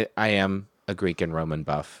a Greek and Roman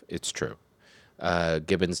buff. It's true.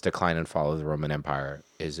 Gibbon's Decline and Fall of the Roman Empire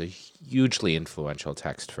is a hugely influential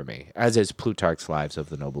text for me, as is Plutarch's Lives of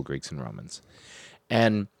the Noble Greeks and Romans.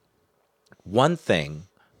 And one thing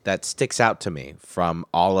that sticks out to me from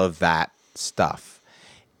all of that stuff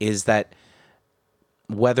is that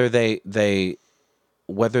whether they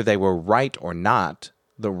were right or not,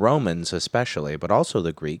 the Romans especially, but also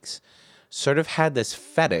the Greeks, sort of had this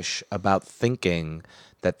fetish about thinking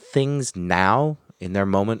that things now, in their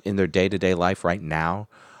moment, in their day-to-day life right now,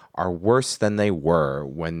 are worse than they were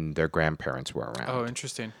when their grandparents were around. Oh,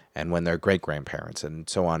 interesting. And when their great-grandparents, and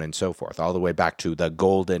so on and so forth, all the way back to the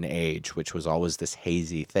Golden Age, which was always this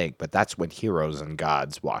hazy thing. But that's when heroes and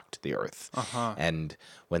gods walked the earth. And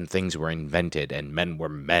when things were invented and men were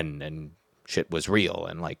men and shit was real.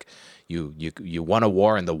 And like you won a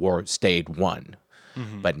war and the war stayed won.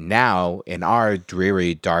 But now, in our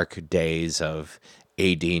dreary, dark days of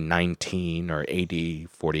AD 19 or AD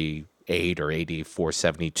 48 or AD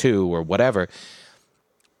 472 or whatever,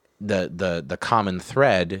 the common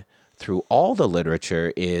thread through all the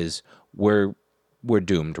literature is we're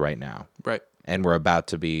doomed right now. Right. And we're about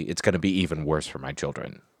to be, it's going to be even worse for my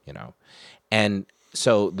children, you know. And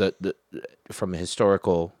so the from a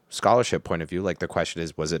historical scholarship point of view, like the question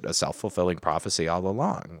is, was it a self-fulfilling prophecy all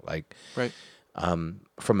along? Like, right.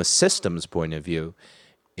 From a systems point of view,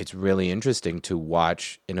 it's really interesting to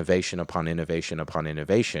watch innovation upon innovation upon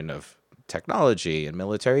innovation of technology and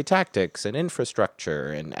military tactics and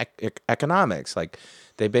infrastructure and economics. Like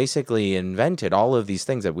they basically invented all of these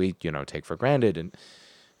things that we, take for granted,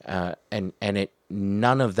 and it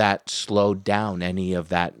none of that slowed down any of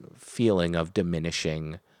that feeling of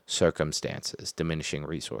diminishing circumstances, diminishing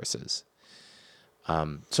resources.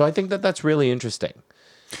 So I think that that's really interesting.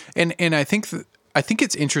 And I think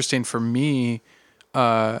it's interesting for me,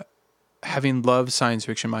 having loved science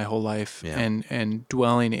fiction my whole life and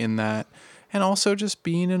dwelling in that, and also just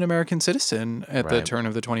being an American citizen at the turn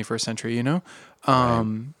of the 21st century.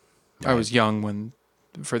 I was young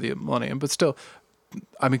for the millennium, but still,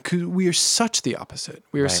 I mean, 'cause we are such the opposite.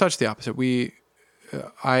 We are such the opposite.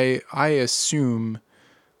 I assume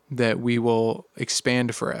that we will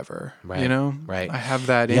expand forever. Right. I have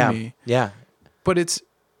that in me. Yeah. But it's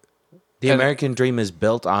the American dream is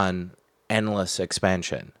built on endless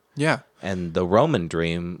expansion. Yeah. And the Roman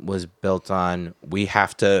dream was built on we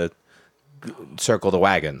have to circle the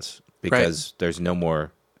wagons because there's no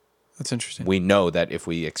more. That's interesting. We know that if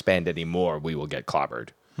we expand any more, we will get clobbered.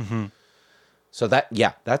 Mm-hmm. So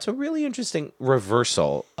that's a really interesting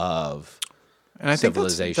reversal of and I think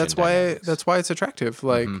civilization. That's why it's attractive.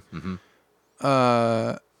 Like,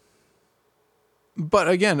 but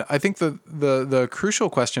again, I think the crucial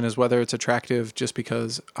question is whether it's attractive just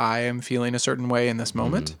because I am feeling a certain way in this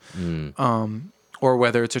moment, or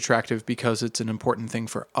whether it's attractive because it's an important thing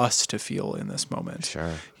for us to feel in this moment.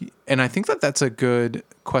 Sure. And I think that that's a good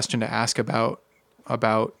question to ask about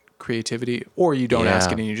creativity, or you don't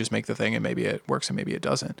ask it and you just make the thing and maybe it works and maybe it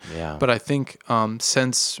doesn't. Yeah. But I think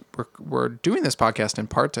since we're doing this podcast in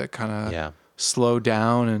part to kind of slow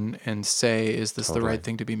down and say, is this the right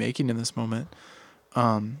thing to be making in this moment?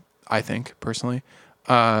 I think personally,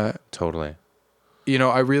 totally.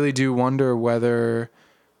 I really do wonder whether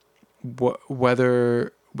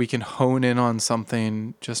we can hone in on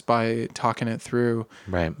something just by talking it through,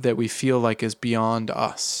 that we feel like is beyond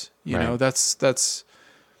us. You know, that's.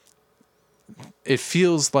 It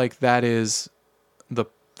feels like that is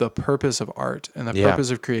the purpose of art and the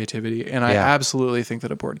purpose of creativity, and I absolutely think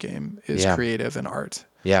that a board game is creative and art.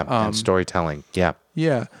 Yeah, and storytelling. Yeah.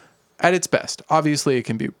 Yeah. At its best. Obviously it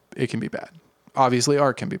can be bad. Obviously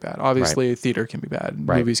art can be bad. Obviously theater can be bad.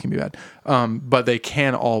 Movies can be bad. But they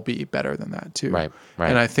can all be better than that too. Right.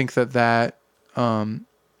 And I think that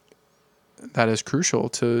is crucial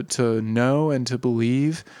to know and to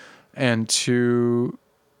believe and to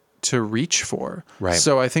reach for. Right.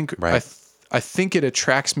 So I think I think it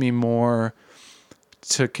attracts me more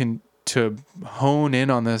to hone in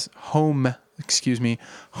on this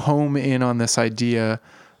idea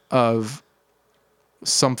of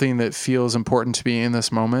something that feels important to me in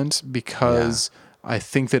this moment, because I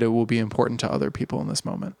think that it will be important to other people in this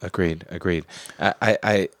moment. Agreed.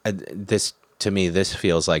 I this to me, this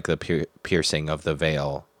feels like the piercing of the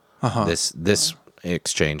veil. This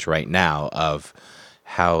exchange right now of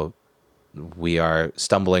how we are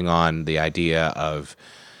stumbling on the idea of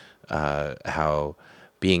how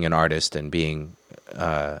being an artist and being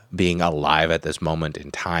alive at this moment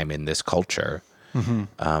in time in this culture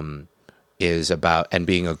is about, and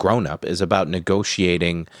being a grown-up is about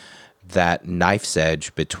negotiating that knife's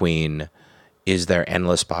edge between, is there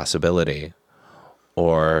endless possibility,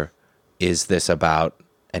 or is this about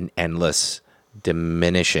an endless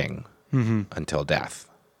diminishing until death.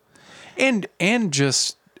 And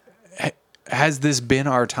just has this been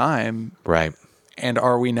our time? Right. And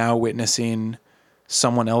are we now witnessing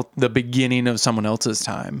someone else, the beginning of someone else's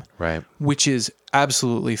time? Right. Which is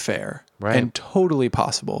absolutely fair Right. and totally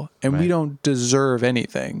possible. And we don't deserve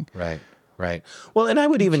anything. Right. Right. Well, and I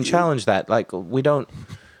would even challenge that. Like, we don't.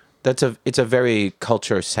 It's a very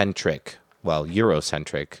culture-centric, well,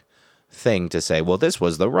 Eurocentric thing to say, well, this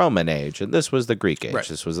was the Roman age and this was the Greek age. Right.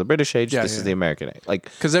 This was the British age. This is the American age. Like,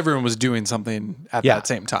 because everyone was doing something at that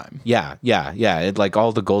same time. Yeah. It, like,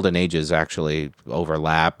 all the golden ages actually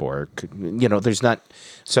overlap, or, there's not.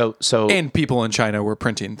 So. And people in China were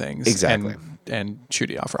printing things. Exactly. And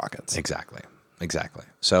shooting off rockets. Exactly.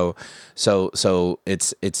 So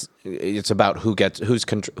it's about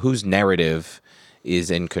whose narrative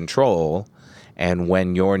is in control. And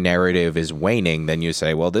when your narrative is waning, then you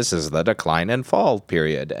say, well, this is the decline and fall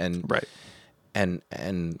period. And right. And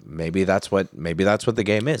maybe that's what the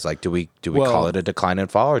game is. Like, do we call it a decline and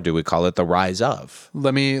fall, or do we call it the rise of?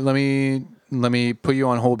 Let me put you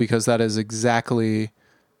on hold, because that is exactly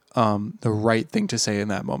the right thing to say in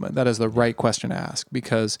that moment. That is the right question to ask,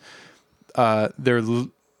 because there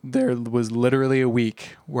was literally a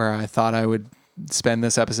week where I thought I would spend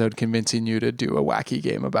this episode convincing you to do a wacky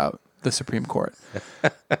game about the Supreme Court.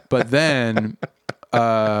 But then,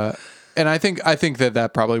 and I think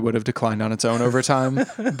that probably would have declined on its own over time.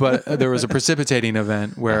 But there was a precipitating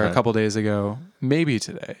event where a couple days ago, maybe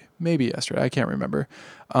today, maybe yesterday, I can't remember,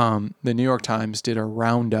 the New York Times did a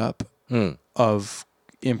roundup of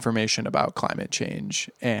information about climate change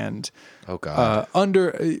and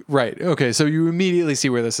right. Okay. So you immediately see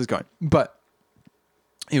where this is going, but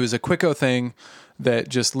it was a quicko thing that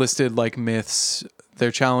just listed like myths.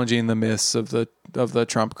 They're challenging the myths of the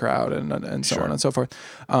Trump crowd and so on and so forth.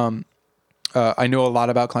 I know a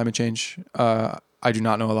lot about climate change. I do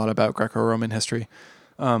not know a lot about Greco-Roman history.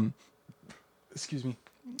 Excuse me.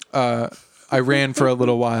 I ran for a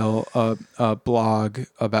little while a blog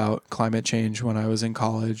about climate change when I was in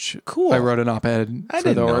college. Cool. I wrote an op-ed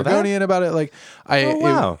for the Oregonian about it. Like,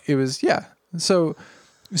 it was, yeah. So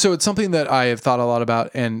it's something that I have thought a lot about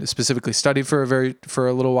and specifically studied for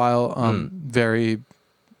a little while, very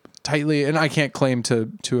tightly. And I can't claim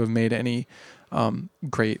to have made any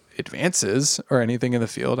great advances or anything in the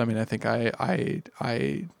field. I mean, I think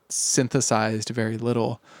I synthesized very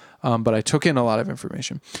little. But I took in a lot of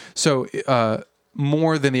information. So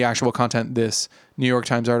more than the actual content, this New York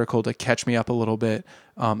Times article to catch me up a little bit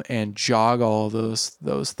and jog all of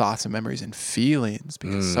those thoughts and memories and feelings,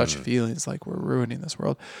 because such feelings, like, we're ruining this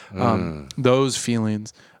world. Those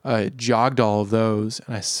feelings, jogged all of those.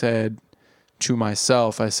 And I said to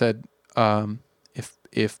myself,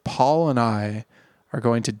 if Paul and I are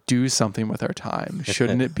going to do something with our time,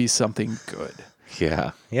 shouldn't it be something good?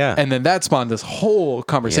 Yeah. Yeah. And then that spawned this whole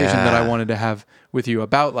conversation that I wanted to have with you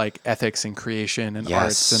about, like, ethics and creation and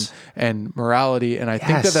arts and morality. And I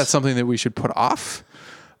think that that's something that we should put off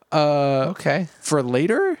for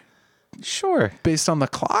later. Sure. Based on the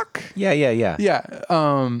clock. Yeah. Yeah.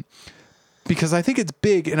 Because I think it's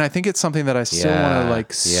big, and I think it's something that I still want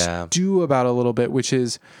to stew about a little bit, which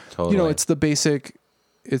is, it's the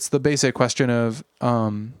basic question of,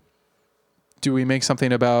 do we make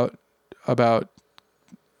something about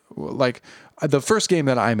like the first game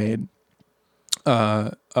that I made,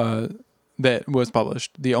 that was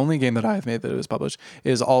published, the only game that I've made that was published,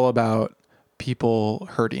 is all about people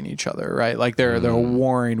hurting each other, right? Like they're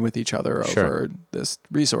warring with each other over this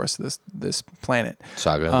resource, this planet.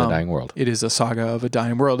 Saga of the Dying World. It is a saga of a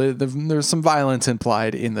dying world. There's some violence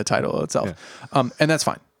implied in the title itself. Yeah. And that's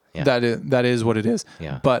fine. Yeah. That is what it is.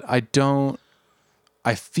 Yeah. But I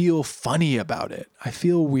feel funny about it. I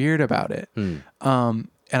feel weird about it.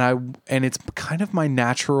 And it's kind of my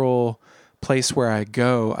natural place where I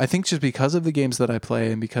go. I think just because of the games that I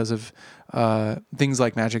play and because of things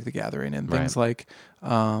like Magic the Gathering and things like,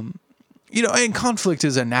 and conflict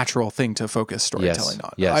is a natural thing to focus storytelling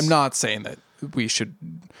on. Yes. I'm not saying that we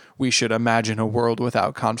should imagine a world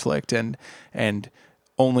without conflict and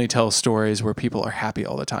only tell stories where people are happy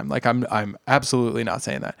all the time. Like I'm absolutely not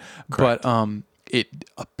saying that. Correct. But it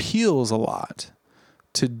appeals a lot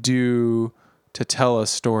to tell a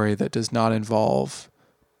story that does not involve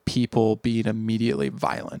people being immediately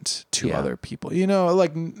violent to other people,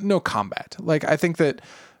 like no combat. Like I think that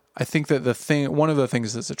one of the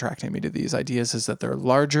things that's attracting me to these ideas is that they're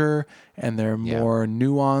larger and they're more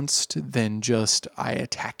nuanced than just I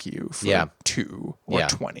attack you for 2 or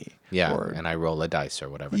 20. Yeah. And I roll a dice or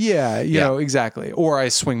whatever. Yeah. You know, exactly. Or I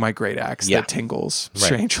swing my great axe that tingles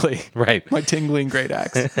strangely. Right. My tingling great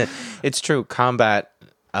axe. It's true. Combat,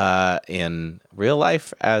 in real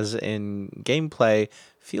life as in gameplay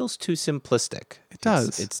feels too simplistic. It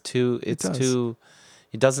does. It's too. It's does. too.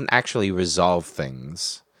 It doesn't actually resolve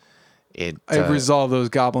things. I resolved those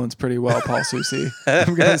goblins pretty well, Paul Soucy.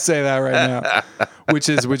 I'm going to say that right now, which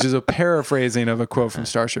is a paraphrasing of a quote from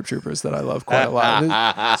Starship Troopers that I love quite a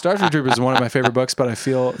lot. Starship Troopers is one of my favorite books, but I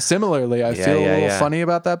feel similarly. I feel a little funny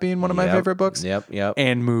about that being one of my favorite books. Yep.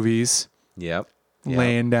 And movies. Yep.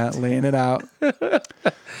 Laying it out.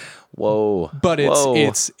 Whoa. But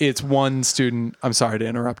it's one student. I'm sorry to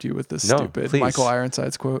interrupt you with this stupid please. Michael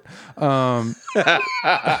Ironsides quote. A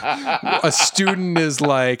student is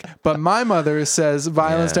like, but my mother says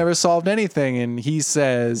violence never solved anything, and he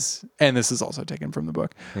says, and this is also taken from the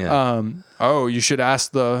book. Yeah. Oh, you should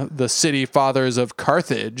ask the city fathers of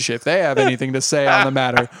Carthage if they have anything to say on the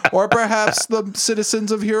matter, or perhaps the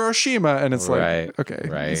citizens of Hiroshima. And it's like, okay,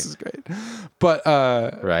 this is great. But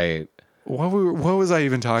right. What was I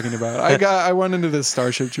even talking about? I went into this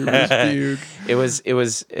Starship Troopers fugue. It was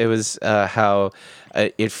how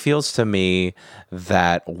it feels to me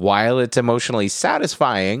that while it's emotionally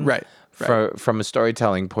satisfying, from a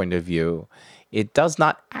storytelling point of view, it does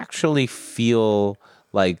not actually feel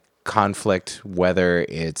like conflict, whether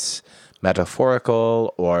it's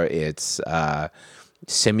metaphorical or it's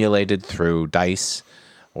simulated through dice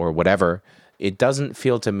or whatever. It doesn't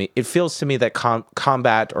feel to me. It feels to me that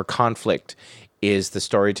combat or conflict is the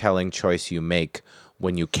storytelling choice you make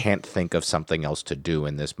when you can't think of something else to do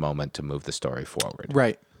in this moment to move the story forward.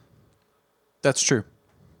 Right. That's true.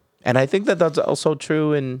 And I think that that's also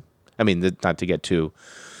true in, I mean, not to get too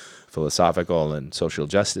philosophical and social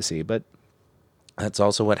justice-y, but that's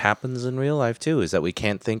also what happens in real life too, is that we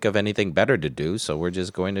can't think of anything better to do, so we're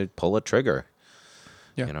just going to pull a trigger.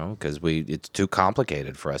 Yeah. You know, because it's too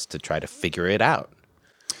complicated for us to try to figure it out.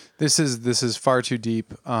 This is far too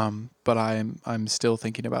deep, but I'm still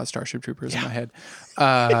thinking about Starship Troopers in my head.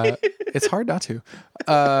 It's hard not to.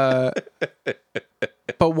 But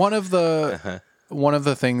one of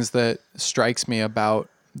the things that strikes me about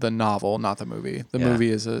the novel, not the movie. The movie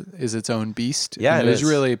is its own beast. Yeah, and it is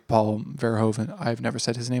really Paul Verhoeven. I've never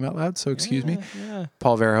said his name out loud, so excuse me. Yeah.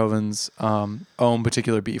 Paul Verhoeven's own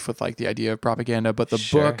particular beef with like the idea of propaganda, but the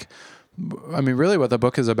book. I mean, really, what the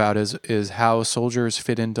book is about is how soldiers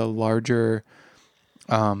fit into larger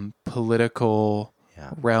political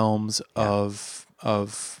realms of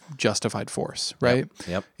justified force. Right.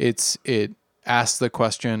 Yep. It asks the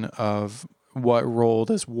question of, what role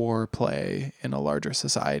does war play in a larger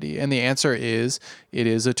society? And the answer is, it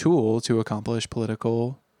is a tool to accomplish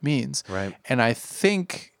political means. Right. And I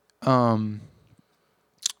think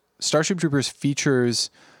Starship Troopers features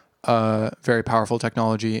very powerful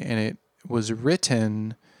technology, and it was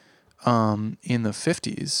written in the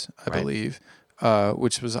 50s, I believe,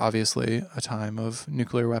 which was obviously a time of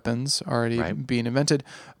nuclear weapons already being invented.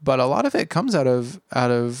 But a lot of it comes out of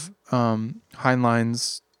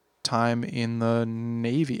Heinlein's time in the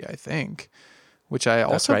Navy, I think, which I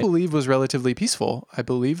also believe was relatively peaceful. I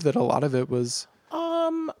believe that a lot of it was.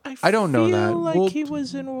 I don't know that. Like he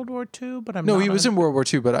was in World War II, but no, he was in World War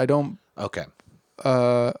II, but I don't. Okay.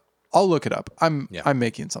 I'll look it up. I'm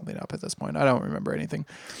making something up at this point. I don't remember anything,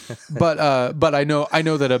 but I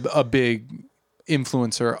know that a big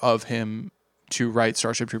influencer of him to write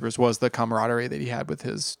Starship Troopers was the camaraderie that he had with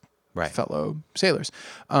his fellow sailors.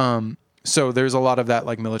 So there's a lot of that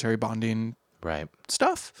like military bonding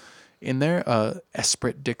stuff in there.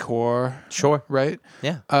 Esprit de corps. Sure. Right?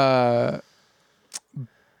 Yeah.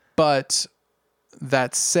 But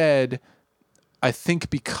that said, I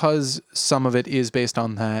think because some of it is based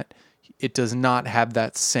on that, it does not have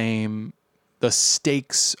that same, the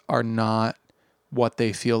stakes are not what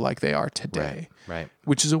they feel like they are today. Right.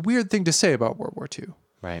 Which is a weird thing to say about World War II.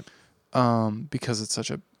 Right. Because it's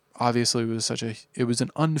obviously it was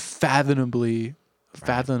an unfathomably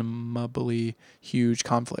huge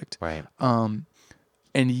conflict. Right. And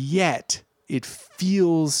yet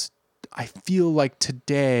I feel like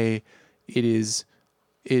today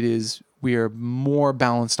we are more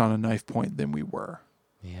balanced on a knife point than we were.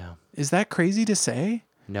 Yeah. Is that crazy to say?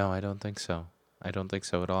 No, I don't think so. I don't think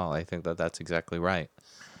so at all. I think that that's exactly right.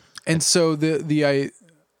 And so I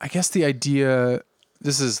guess the idea,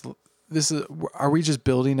 this is, are we just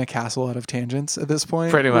building a castle out of tangents at this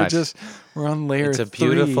point? Pretty much. We're on layer 3. It's a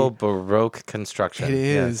beautiful Baroque construction. It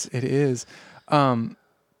is. Yes. It is.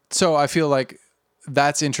 So I feel like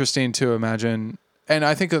that's interesting to imagine. And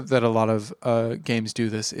I think that a lot of games do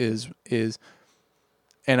this is,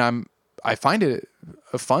 and I find it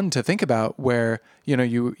fun to think about, where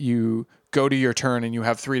you go to your turn and you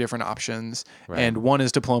have 3 different options, and one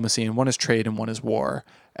is diplomacy and one is trade and one is war,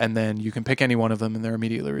 and then you can pick any one of them and they're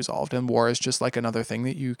immediately resolved. And war is just like another thing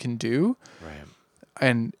that you can do. Right.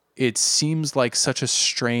 And it seems like such a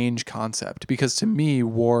strange concept, because to me,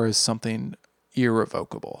 war is something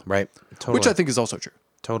irrevocable. Right. Totally. Which I think is also true.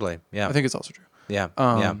 Totally. Yeah. I think it's also true. Yeah.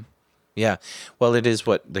 Yeah. Well, it is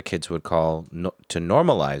what the kids would call to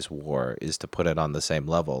normalize war, is to put it on the same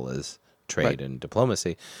level as trade and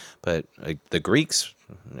diplomacy. But the Greeks,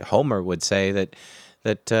 Homer would say that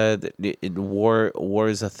war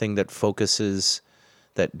is a thing that focuses,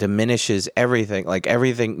 that diminishes everything. Like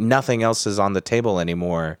everything, nothing else is on the table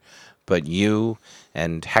anymore, but you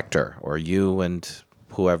and Hector, or you and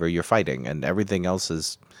whoever you're fighting, and everything else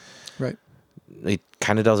is right. It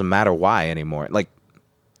kind of doesn't matter why anymore. Like,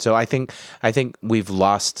 so I think we've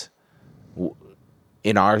lost,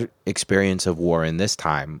 in our experience of war in this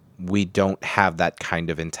time, we don't have that kind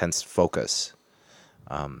of intense focus,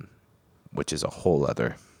 which is a whole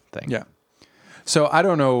other thing. Yeah. So I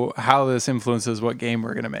don't know how this influences what game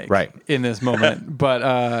we're going to make in this moment, but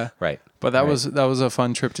But that was a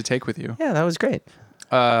fun trip to take with you. Yeah, that was great.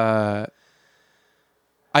 I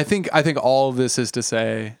think all of this is to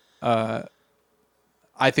say,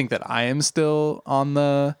 I think that I am still on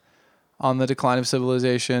the decline of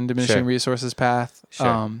civilization, diminishing resources path.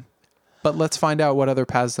 Sure. But let's find out what other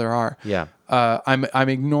paths there are. Yeah. I'm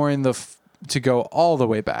ignoring to go all the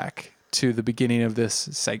way back to the beginning of this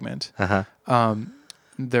segment. Uh-huh.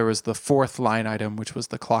 There was the 4th line item, which was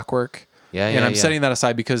the clockwork. And I'm setting that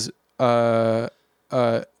aside because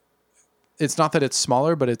it's not that it's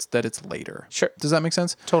smaller, but it's that it's later. Sure. Does that make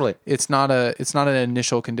sense? Totally. It's not an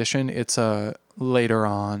initial condition. It's a later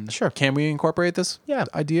on. Sure. Can we incorporate this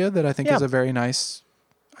idea that I think is a very nice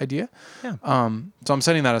idea? Yeah. So I'm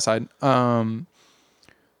setting that aside.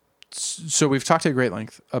 So we've talked at great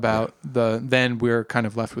length about then we're kind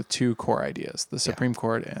of left with 2 core ideas, the Supreme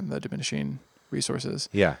Court and the diminishing resources.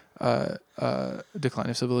 Yeah. Decline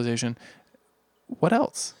of civilization. What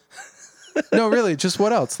else? No, really, just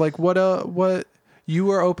what else? Like what you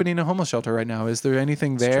are opening a homeless shelter right now. Is there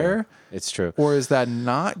anything there? It's true. Or is that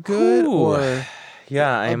not good? Ooh. Or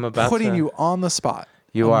yeah, I am about putting to... you on the spot.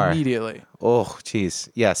 You are immediately. Oh, geez.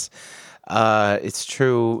 Yes. It's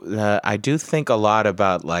true. I do think a lot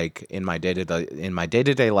about, like, in my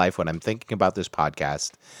day-to-day life, when I'm thinking about this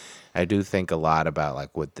podcast, I do think a lot about,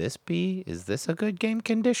 like, is this a good game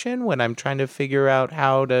condition when I'm trying to figure out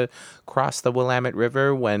how to cross the Willamette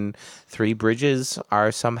River when 3 bridges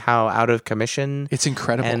are somehow out of commission? It's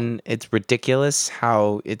incredible. And it's ridiculous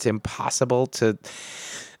how it's impossible to,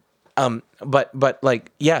 but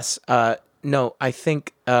like, yes, no, I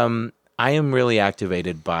think, I am really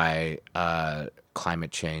activated by,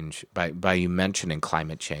 climate change, by you mentioning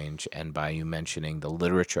climate change, and by you mentioning the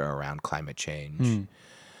literature around climate change.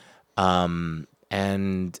 And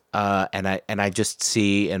I just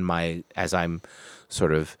see as I'm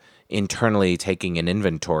sort of internally taking an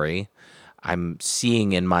inventory, I'm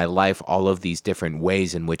seeing in my life all of these different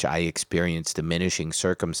ways in which I experience diminishing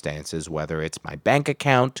circumstances, whether it's my bank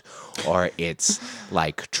account, or it's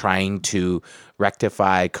like trying to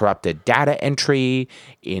rectify corrupted data entry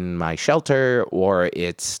in my shelter, or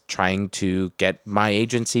it's trying to get my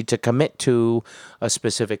agency to commit to a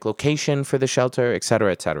specific location for the shelter, et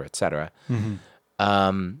cetera, et cetera, et cetera.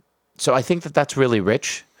 Mm-hmm. So I think that's really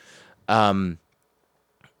rich. I'm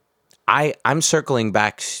circling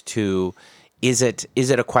back to, is it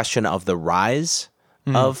a question of the rise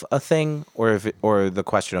of a thing, or the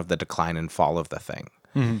question of the decline and fall of the thing?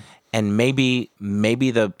 Mm-hmm. And maybe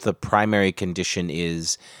the primary condition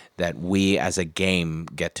is that we as a game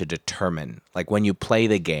get to determine, like when you play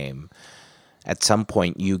the game, at some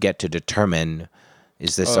point you get to determine,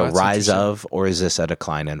 is this a rise of, or is this a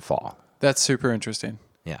decline and fall? That's super interesting.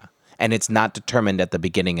 Yeah. And it's not determined at the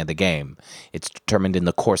beginning of the game. It's determined in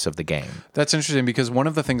the course of the game. That's interesting, because one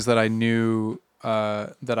of the things that I knew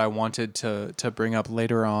that I wanted to bring up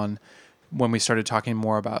later on when we started talking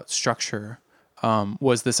more about structure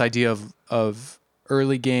was this idea of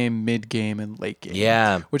early game, mid game, and late game.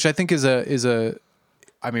 Yeah. Which I think is a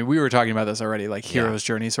I mean, we were talking about this already, like hero's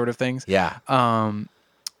journey sort of things. Yeah.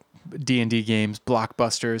 D&D games,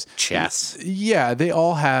 blockbusters. Chess. Yeah, they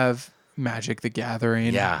all have Magic the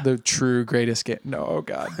Gathering, the true greatest game. No, oh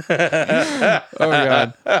god, oh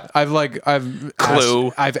god. I've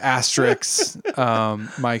Clue. I've asterisked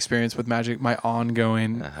my experience with Magic, my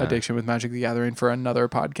ongoing addiction with Magic the Gathering for another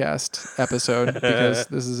podcast episode, because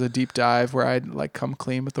this is a deep dive where I'd like come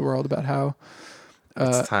clean with the world about how.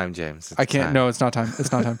 It's time, James. I can't. Time. No, it's not time.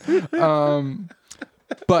 It's not time.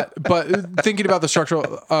 but thinking about the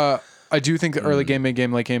structural, I do think the early game, mid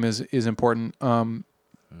game, late game is important. And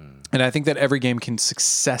I think that every game can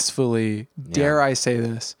successfully, dare I say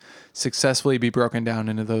this, successfully be broken down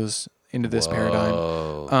into this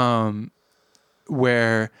paradigm.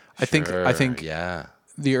 Where I think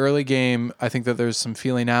the early game, I think that there's some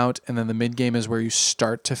feeling out, and then the mid game is where you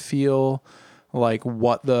start to feel like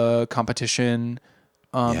what the competition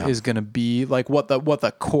is going to be, like what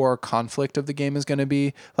the core conflict of the game is going to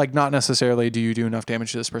be. Like, not necessarily do you do enough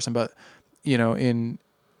damage to this person, but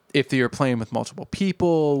if you're playing with multiple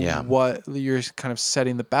people, what you're kind of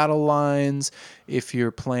setting the battle lines. If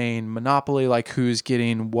you're playing Monopoly, like who's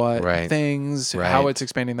getting what things, how it's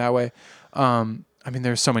expanding that way. I mean,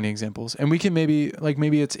 there's so many examples, and we can maybe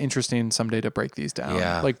it's interesting someday to break these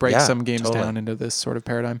down, break some games down into this sort of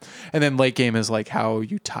paradigm. And then late game is like how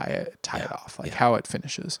you tie it off, like how it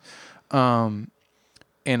finishes. And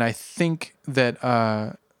I think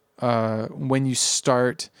that when you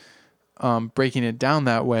start breaking it down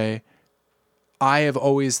that way, I have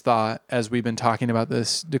always thought, as we've been talking about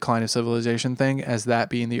this decline of civilization thing, as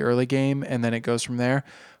that being the early game, and then it goes from there.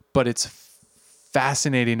 But it's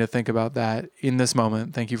fascinating to think about that in this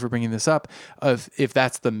moment. Thank you for bringing this up. Of if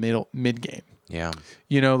that's the mid game. Yeah.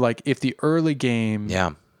 Like if the early game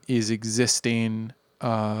is existing,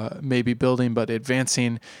 maybe building but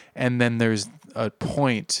advancing, and then there's a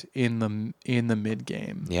point in the mid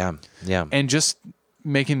game. Yeah. Yeah. And just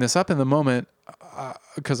making this up in the moment,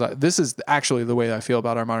 because this is actually the way I feel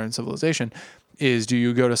about our modern civilization, is do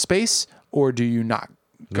you go to space or do you not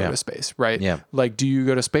go to space, right? Yeah. Like, do you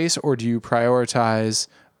go to space or do you prioritize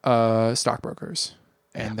stockbrokers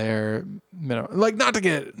and their minimum? Like, not to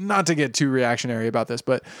get too reactionary about this,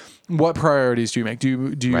 but what priorities do you make?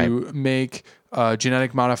 Do you make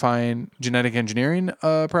genetic engineering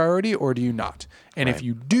a priority, or do you not? And if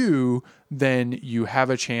you do, then you have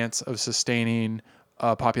a chance of sustaining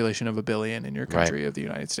a population of 1 billion in your country of the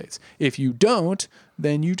United States. If you don't,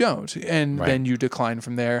 then you don't, and then you decline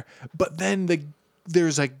from there. But then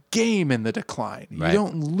there's a game in the decline. You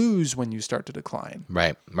don't lose when you start to decline.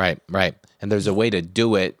 Right. And there's a way to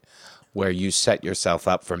do it where you set yourself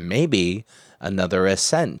up for maybe another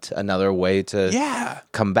ascent, another way to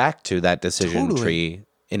come back to that decision tree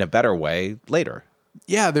in a better way later.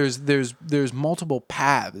 Yeah, there's multiple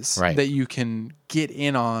paths that you can get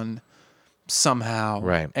in on somehow.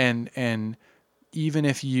 Right. And even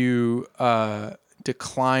if you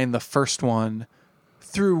decline the first one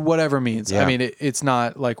through whatever means. I mean, it's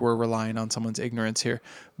not like we're relying on someone's ignorance here,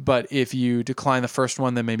 but if you decline the first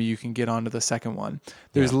one, then maybe you can get onto the second one.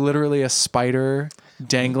 There's literally a spider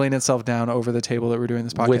dangling itself down over the table that we're doing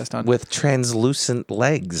this podcast on. With translucent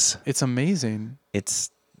legs. It's amazing.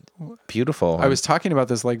 It's beautiful. I was talking about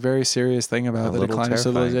this like very serious thing about the decline of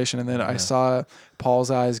civilization, and then I saw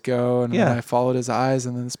Paul's eyes go, and then I followed his eyes,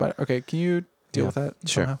 and then the spider. Okay, can you deal with that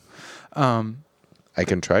somehow? Sure. I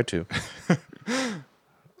can try to.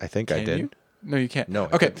 I think I did. You? No, you can't. No.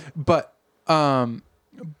 Okay, but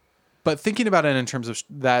thinking about it in terms of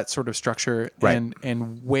that sort of structure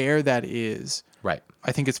and where that is,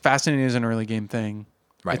 I think it's fascinating as an early game thing.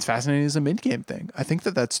 It's fascinating as a mid game thing. I think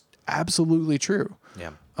that that's absolutely true.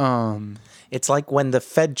 Yeah. It's like when the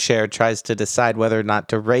Fed chair tries to decide whether or not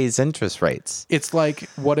to raise interest rates. It's like,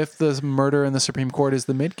 what if the murder in the Supreme Court is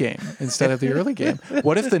the mid game instead of the early game?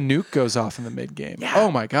 What if the nuke goes off in the mid game? Yeah. Oh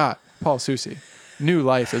my God, Paul Soucy. New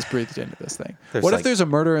life is breathed into this thing. What if there's a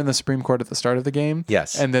murder in the Supreme Court at the start of the game?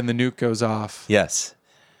 Yes. And then the nuke goes off. Yes.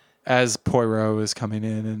 As Poirot is coming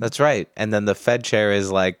in. And that's right. And then the Fed chair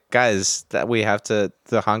is like, guys,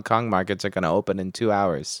 the Hong Kong markets are going to open in 2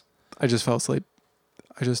 hours. I just fell asleep.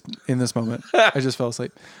 In this moment, I just fell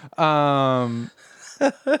asleep. I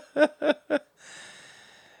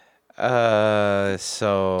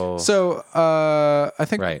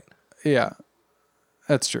think, yeah,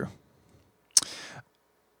 that's true.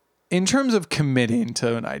 In terms of committing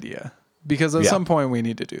to an idea, because at some point we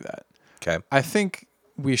need to do that. Okay. I think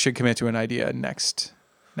we should commit to an idea next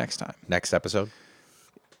time. Next episode.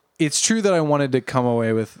 It's true that I wanted to come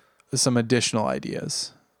away with some additional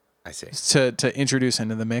ideas. I see. To introduce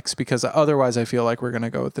into the mix, because otherwise I feel like we're going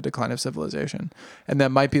to go with the decline of civilization, and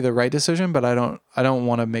that might be the right decision, but I don't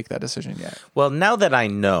want to make that decision yet. Well, now that I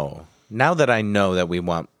know that we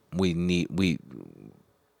want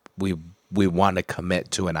to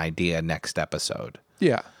commit to an idea next episode.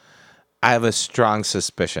 Yeah. I have a strong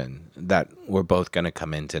suspicion that we're both going to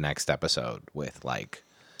come into next episode with like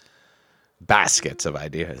baskets of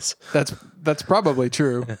ideas. That's probably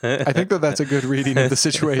true. I think that's a good reading of the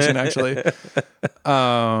situation, actually.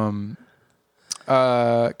 Can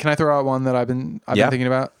I throw out one that I've been thinking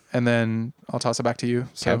about? and then I'll toss it back to you.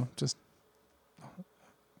 So Okay. just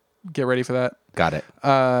get ready for that. Got it.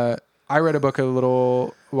 I read a book a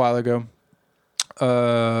little while ago,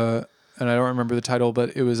 and I don't remember the title,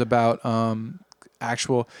 but it was about what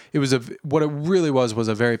it really was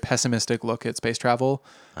a very pessimistic look at space travel,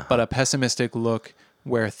 but a pessimistic look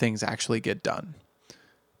where things actually get done.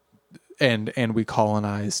 And we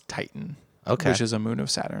colonize Titan, Okay. which is a moon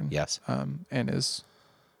of Saturn. Yes. And is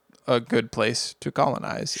a good place to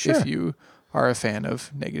colonize Sure. if you are a fan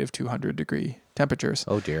of negative 200-degree temperatures.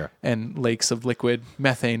 Oh dear. And lakes of liquid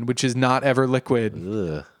methane, which is not ever liquid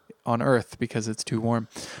Ugh. on Earth because it's too warm.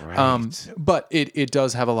 Right. But it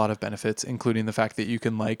does have a lot of benefits, including the fact that you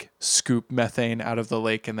can like scoop methane out of the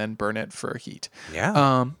lake and then burn it for heat.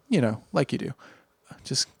 Yeah. Like you do.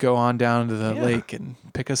 Just go on down to the Yeah. lake and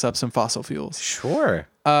pick us up some fossil fuels. Sure.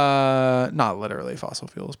 Not literally fossil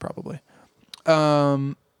fuels, probably.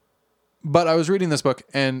 But I was reading this book,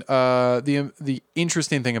 and the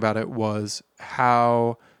interesting thing about it was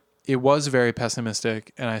how it was very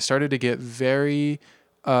pessimistic, and I started to get very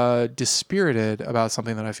dispirited about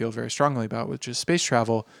something that I feel very strongly about, which is space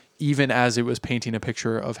travel, even as it was painting a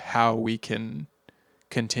picture of how we can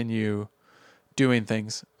continue doing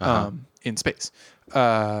things in space.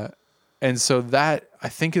 And so that I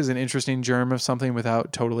think is an interesting germ of something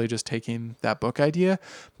without totally just taking that book idea,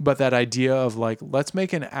 but that idea of like, let's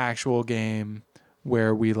make an actual game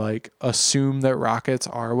where we like assume that rockets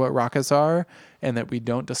are what rockets are and that we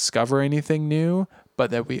don't discover anything new,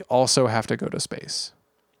 but that we also have to go to space,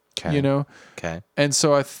 Okay. you know? Okay. And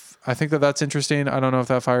so I think that that's interesting. I don't know if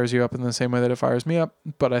that fires you up in the same way that it fires me up,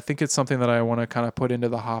 but I think it's something that I want to kind of put into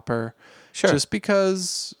the hopper. Sure. Just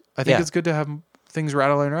because I think Yeah. it's good to have things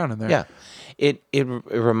rattling around in there. Yeah. It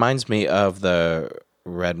reminds me of the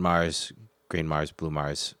Red Mars, Green Mars, Blue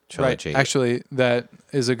Mars trilogy. Right. Actually, that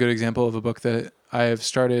is a good example of a book that I have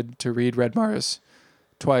started to read, Red Mars,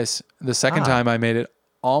 twice. The second time I made it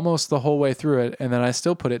almost the whole way through it, and then I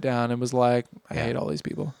still put it down and was like, I hate all these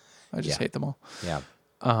people. I just hate them all. Yeah.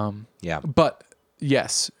 But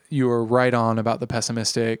yes, you were right on about the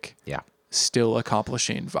pessimistic, Yeah. still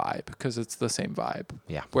accomplishing vibe, because it's the same vibe.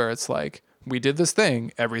 Yeah. Where it's like, we did this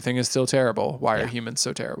thing, everything is still terrible. Why Yeah. are humans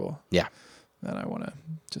so terrible? Yeah. Then I want to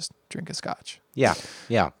just drink a scotch. Yeah.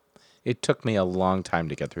 Yeah. It took me a long time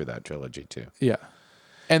to get through that trilogy too. Yeah.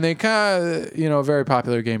 And they kind of, a very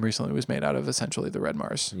popular game recently was made out of essentially the Red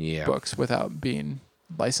Mars books without being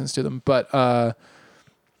licensed to them. But I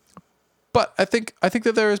think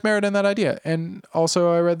that there is merit in that idea. And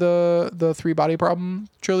also I read the Three Body Problem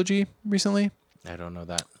trilogy recently. I don't know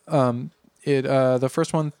that. The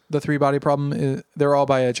first one, the Three Body Problem, they're all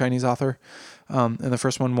by a Chinese author. And the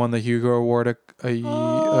first one won the Hugo Award 2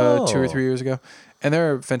 or 3 years ago. And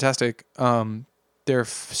they're fantastic. They're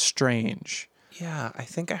strange. Yeah, I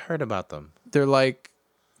think I heard about them. They're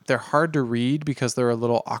hard to read because they're a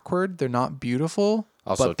little awkward. They're not beautiful.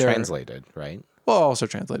 Also but they're translated, right? Well, also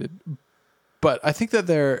translated. But I think that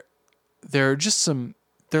they're just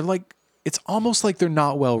they're like, it's almost like they're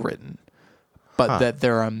not well written, but that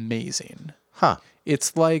they're amazing. Huh.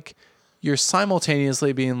 It's like you're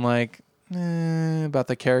simultaneously being like, about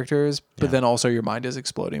the characters, but then also your mind is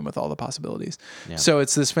exploding with all the possibilities. Yeah. So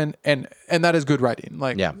it's this and that is good writing.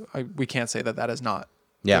 Like, we can't say that is not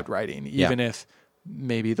good writing, even if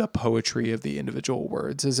maybe the poetry of the individual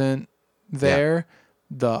words isn't there.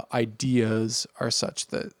 The ideas are such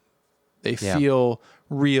that they feel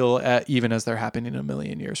real, even as they're happening a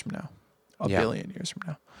million years from now, a billion years from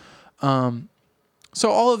now. So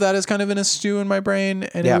all of that is kind of in a stew in my brain,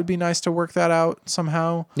 and it would be nice to work that out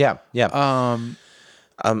somehow. Yeah.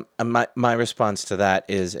 My response to that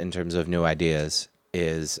is, in terms of new ideas,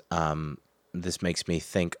 is this makes me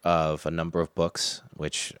think of a number of books,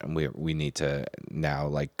 which we need to now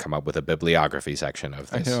like come up with a bibliography section of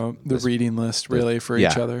this. I know the reading list really for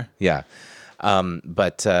each other. Yeah.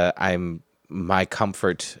 But my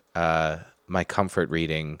comfort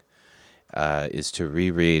reading is to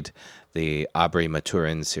reread the Aubrey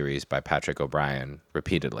Maturin series by Patrick O'Brien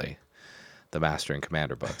repeatedly, the Master and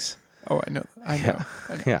Commander books. Oh, I know.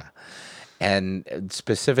 Yeah. And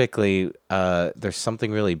specifically, there's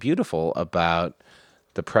something really beautiful about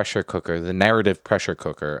the pressure cooker, the narrative pressure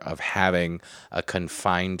cooker of having a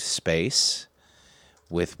confined space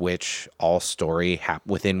within which all story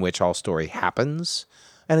happens.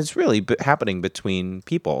 And it's really happening between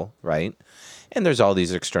people, right? And there's all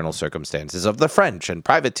these external circumstances of the French and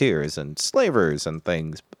privateers and slavers and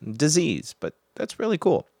things, disease, but that's really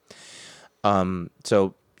cool.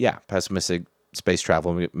 So yeah, pessimistic space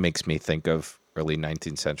travel makes me think of early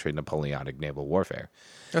 19th century Napoleonic naval warfare.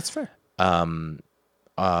 That's fair.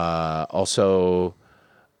 Also,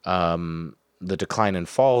 the decline and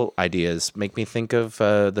fall ideas make me think of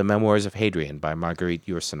the Memoirs of Hadrian by Marguerite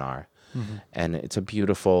Yourcenar. And it's a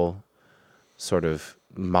beautiful sort of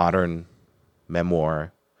modern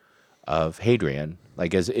memoir of Hadrian,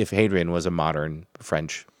 like as if Hadrian was a modern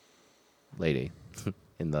French lady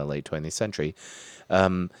in the late 20th century,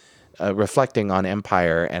 reflecting on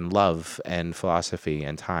empire and love and philosophy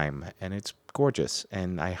and time. And it's gorgeous,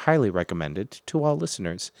 and I highly recommend it to all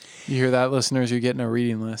listeners. You hear that, listeners? You're getting a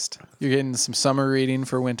reading list. You're getting some summer reading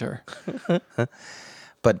for winter.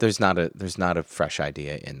 But there's not a fresh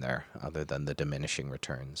idea in there other than the diminishing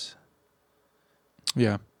returns.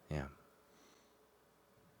 Yeah. Yeah.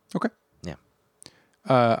 Okay. Yeah.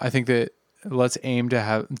 I think that let's aim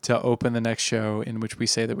to open the next show in which we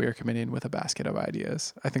say that we are committing with a basket of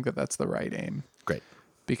ideas. I think that that's the right aim. Great.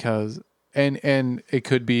 Because and it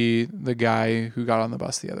could be the guy who got on the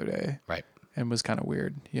bus the other day, Right. and was kind of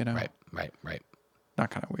weird, you know. Right.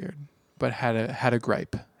 Not kind of weird, but had a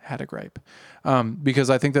gripe. Because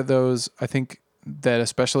I think that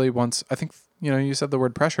especially once, I think, you said the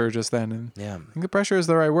word pressure just then, and Yeah. I think the pressure is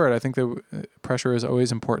the right word. I think that pressure is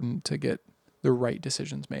always important to get the right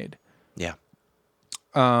decisions made. Yeah.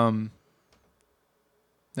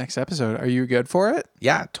 Next episode, are you good for it?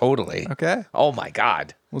 Yeah, totally. Okay. Oh my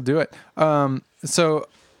God. We'll do it. So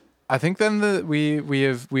I think then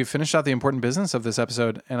we've finished out the important business of this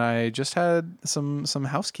episode, and I just had some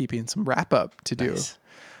housekeeping, some wrap up to do. Nice.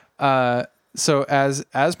 So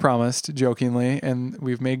as promised, jokingly, and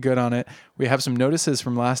we've made good on it, we have some notices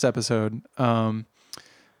from last episode.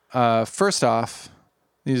 First off,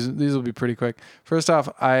 these will be pretty quick. First off,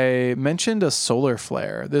 I mentioned a solar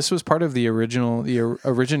flare. This was part of the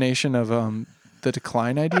origination of the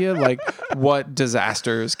decline idea, like what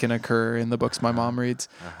disasters can occur in the books my mom reads.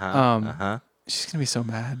 She's gonna be so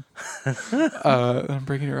mad. I'm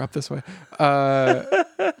bringing her up this way.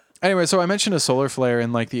 Anyway, so I mentioned a solar flare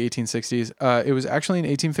in like the 1860s. It was actually in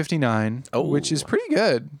 1859, which is pretty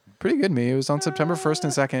good. Pretty good to me. It was on September 1st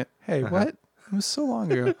and 2nd. Hey, what? It was so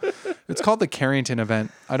long ago. It's called the Carrington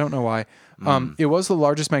event. I don't know why. It was the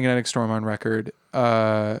largest magnetic storm on record.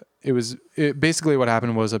 Basically what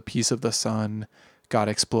happened was a piece of the sun got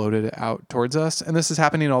exploded out towards us. And this is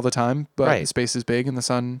happening all the time, but space is big and the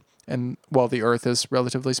sun the earth is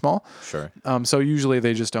relatively small. Sure. So usually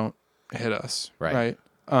they just don't hit us. Right.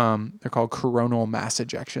 They're called coronal mass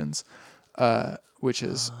ejections, which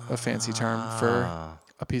is a fancy term for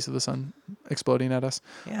a piece of the sun exploding at us.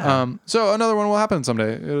 Yeah. So another one will happen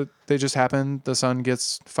someday. They just happen. The sun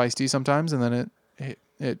gets feisty sometimes, and then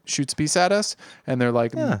it shoots a piece at us, and they're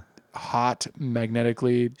like hot,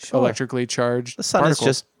 magnetically, electrically charged. The sun particles.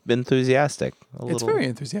 is just enthusiastic. It's very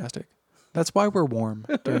enthusiastic. That's why we're warm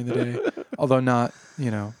during the day, although not,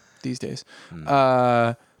 these days.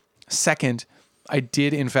 Second, I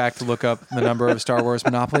did, in fact, look up the number of Star Wars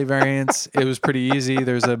Monopoly variants. It was pretty easy.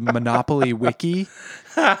 There's a Monopoly wiki.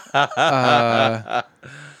 There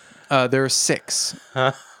are 6,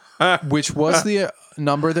 which was the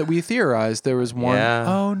number that we theorized. There was one. Yeah.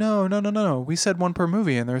 Oh, no. We said one per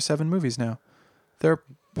movie, and there are 7 movies now. There are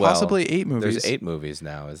possibly 8 movies. There's 8 movies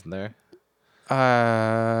now, isn't there?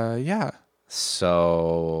 Yeah.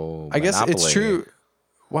 So I guess it's true.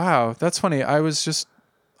 Wow, that's funny.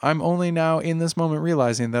 I'm only now in this moment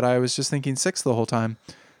realizing that I was just thinking 6 the whole time,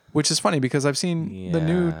 which is funny because I've seen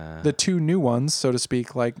the 2 new ones, so to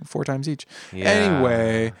speak, like 4 times each. Yeah.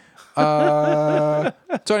 Anyway, so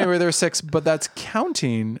anyway, there are 6, but that's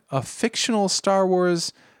counting a fictional Star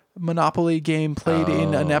Wars Monopoly game played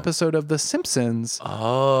in an episode of The Simpsons.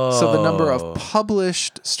 So the number of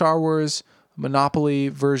published Star Wars Monopoly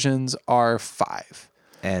versions are 5.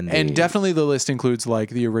 And definitely the list includes like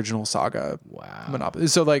the original saga. Wow. Monopoly.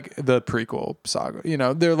 So like the prequel saga,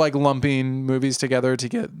 they're like lumping movies together to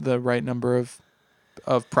get the right number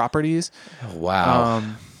of properties. Wow.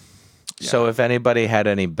 So if anybody had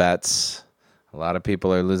any bets, a lot of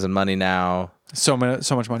people are losing money now. So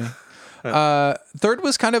much money. Third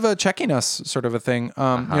was kind of a checking us sort of a thing.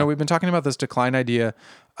 We've been talking about this decline idea,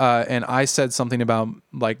 and I said something about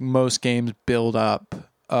like most games build up.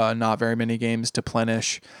 Not very many games to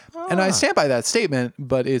plenish. And I stand by that statement,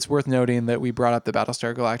 but it's worth noting that we brought up the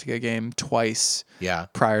Battlestar Galactica game twice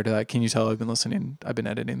prior to that. Can you tell I've been listening? I've been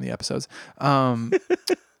editing the episodes. And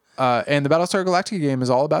the Battlestar Galactica game is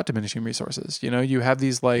all about diminishing resources. You have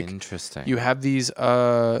these like interesting. You have these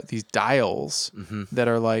dials that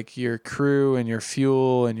are like your crew and your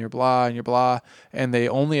fuel and your blah, and they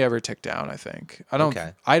only ever tick down, I think.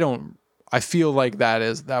 I feel like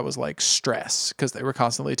that was like stress because they were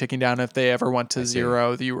constantly ticking down. If they ever went to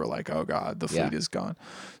zero, you were like, oh God, the fleet is gone.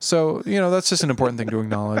 So, that's just an important thing to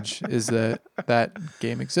acknowledge is that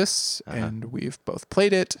game exists and we've both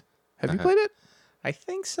played it. Have you played it? I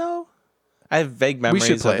think so. I have vague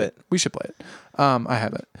memories of it. We should play it. I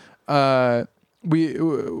haven't. I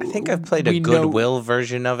think I've played a Goodwill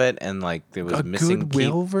version of it, and like there was missing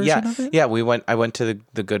Goodwill version of it. Yeah, I went to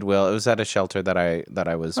the Goodwill. It was at a shelter that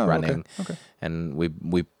I was running, and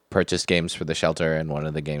we purchased games for the shelter, and one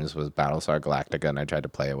of the games was Battlestar Galactica, and I tried to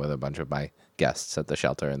play it with a bunch of my guests at the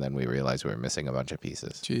shelter, and then we realized we were missing a bunch of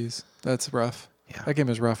pieces. Jeez, that's rough. Yeah, that game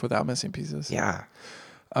is rough without missing pieces. Yeah.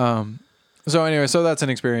 So anyway, that's an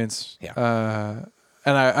experience. Yeah.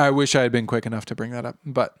 And I wish I had been quick enough to bring that up,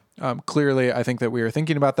 but clearly I think that we are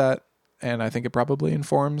thinking about that, and I think it probably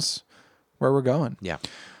informs where we're going. Yeah.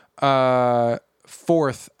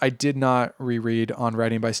 Fourth, I did not reread On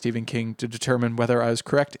Writing by Stephen King to determine whether I was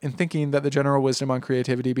correct in thinking that the general wisdom on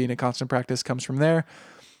creativity being a constant practice comes from there,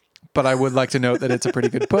 but I would like to note that it's a pretty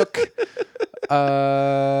good book.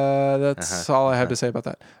 That's all I have to say about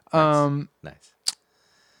that. Nice.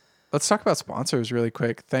 Let's talk about sponsors really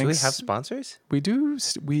quick. Thanks. Do we have sponsors? We do.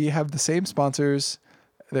 We have the same sponsors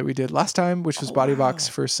that we did last time, which was BodyBox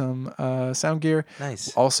for some sound gear.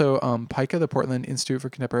 Nice. Also, PICA, the Portland Institute for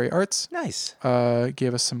Contemporary Arts. Nice.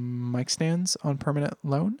 Gave us some mic stands on permanent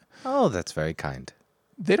loan. Oh, that's very kind.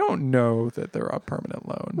 They don't know that they're on permanent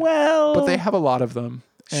loan. Well, but they have a lot of them.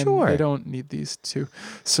 And sure. they don't need these two.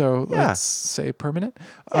 So let's say permanent.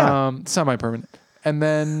 Yeah. Semi-permanent. And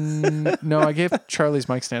then, no, I gave Charlie's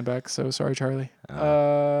mic stand back, so sorry, Charlie.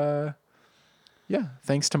 Yeah,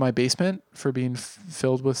 thanks to my basement for being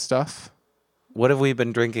filled with stuff. What have we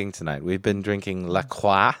been drinking tonight? We've been drinking La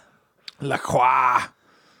Croix. La Croix.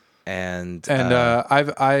 And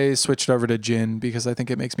I switched over to gin because I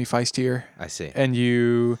think it makes me feistier. I see. And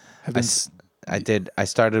you have been... I did. I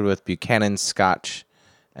started with Buchanan Scotch,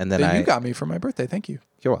 and then you got me for my birthday. Thank you.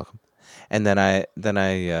 You're welcome. And then I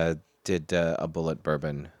did a bullet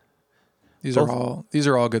bourbon. These are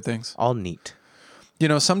all good things. All neat.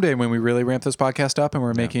 Someday when we really ramp this podcast up and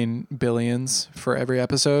we're making billions for every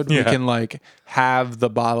episode, we can like have the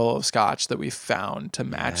bottle of scotch that we found to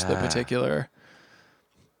match the particular.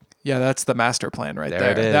 Yeah, that's the master plan right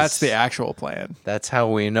there. It is. That's the actual plan. That's how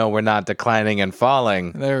we know we're not declining and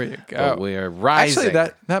falling. There you go. But we're rising.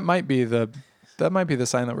 Actually, that might be the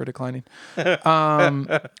sign that we're declining.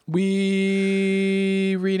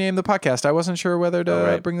 We renamed the podcast. I wasn't sure whether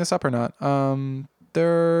to bring this up or not.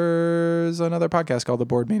 There's another podcast called The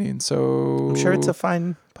Board Meeting. So I'm sure it's a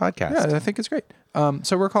fine podcast. Yeah, I think it's great.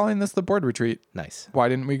 So we're calling this The Board Retreat. Nice. Why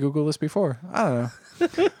didn't we Google this before? I don't know.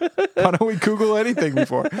 Why don't we Google anything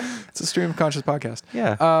before? It's a stream of conscious podcast.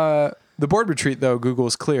 Yeah. The Board Retreat, though,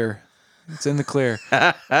 Google's clear. It's in the clear.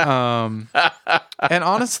 And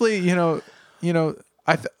honestly, I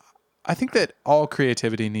think that all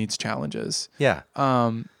creativity needs challenges. Yeah.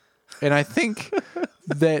 And I think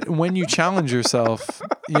that when you challenge yourself,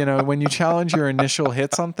 when you challenge your initial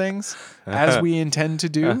hits on things, as we intend to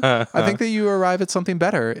do, I think that you arrive at something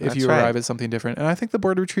better if you arrive at something different. And I think the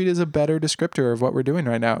Board Retreat is a better descriptor of what we're doing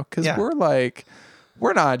right now. Because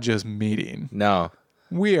we're not just meeting. No.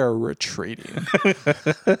 We are retreating.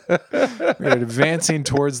 We're advancing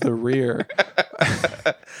towards the rear.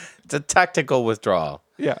 It's a tactical withdrawal.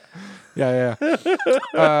 Yeah.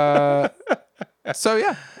 So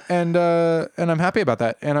yeah, and I'm happy about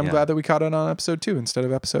that, and I'm glad that we caught it on episode 2 instead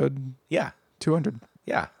of episode 200.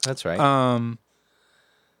 Yeah, that's right.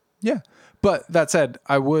 Yeah. But that said,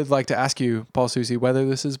 I would like to ask you, Paul Susie, whether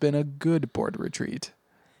this has been a good board retreat.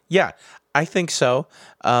 Yeah, I think so.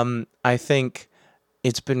 I think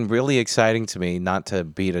it's been really exciting to me, not to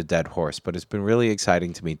beat a dead horse, but it's been really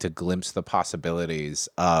exciting to me to glimpse the possibilities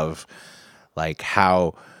of like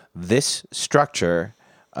how this structure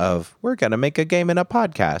of we're going to make a game in a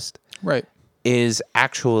podcast is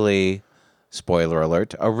actually, spoiler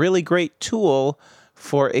alert, a really great tool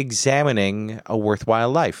for examining a worthwhile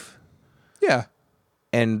life. Yeah.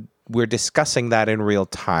 And we're discussing that in real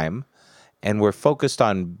time, and we're focused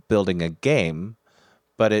on building a game,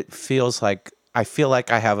 but it feels like I feel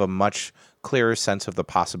like I have a much clearer sense of the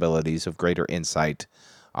possibilities of greater insight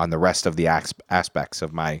on the rest of the aspects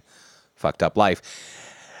of my fucked up life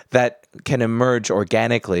that can emerge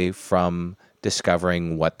organically from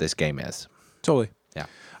discovering what this game is. Totally. Yeah.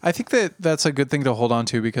 I think that that's a good thing to hold on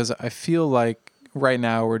to, because I feel like right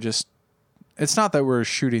now it's not that we're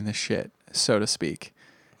shooting the shit, so to speak.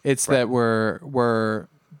 It's that we're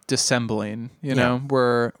dissembling, you know,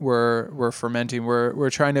 we're fermenting, we're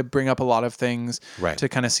trying to bring up a lot of things Right. to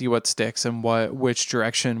kind of see what sticks and which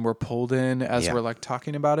direction we're pulled in as we're like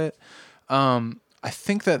talking about it. I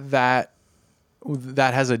think that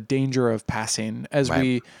has a danger of passing as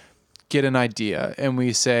we get an idea and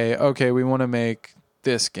we say, okay, we want to make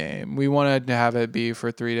this game. We want to have it be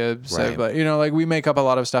for 3 to 7, but you know, like we make up a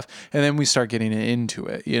lot of stuff and then we start getting into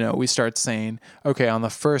it. You know, we start saying, okay, on the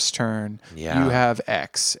first turn, you have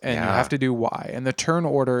X and you have to do Y and the turn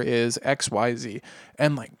order is X, Y, Z.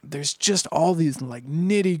 And like, there's just all these like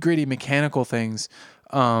nitty gritty mechanical things,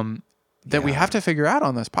 that we have to figure out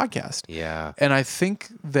on this podcast. Yeah. And I think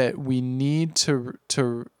that we need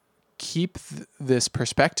to keep this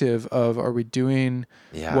perspective of, are we doing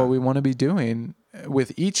what we want to be doing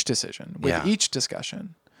with each decision, with each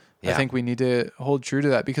discussion? I think we need to hold true to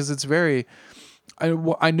that because it's very,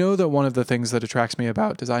 I know that one of the things that attracts me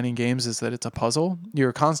about designing games is that it's a puzzle.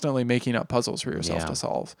 You're constantly making up puzzles for yourself to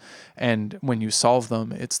solve. And when you solve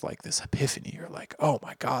them, it's like this epiphany. You're like, oh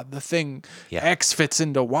my God, the thing X fits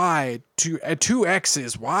into Y, 2X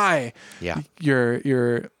is Y. Yeah.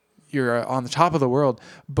 You're on the top of the world.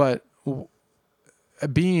 But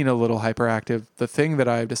being a little hyperactive, the thing that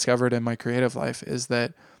I've discovered in my creative life is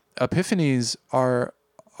that epiphanies are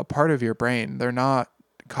a part of your brain. They're not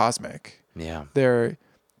cosmic. Yeah. They're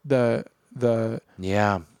the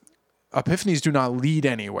epiphanies do not lead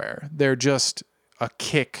anywhere. They're just a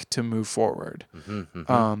kick to move forward.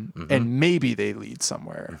 And maybe they lead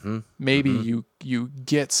somewhere. Maybe you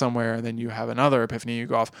get somewhere and then you have another epiphany, you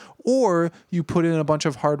go off, or you put in a bunch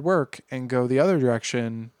of hard work and go the other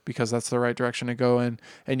direction because that's the right direction to go in,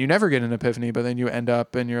 and you never get an epiphany, but then you end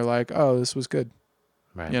up and you're like, oh, this was good.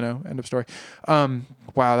 Right. You know, end of story.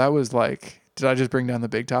 Wow, that was like, did I just bring down the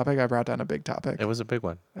big topic? I brought down a big topic. It was a big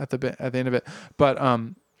one at the end of it. But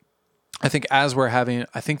I think as we're having,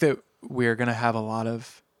 I think that we're going to have a lot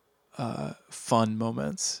of fun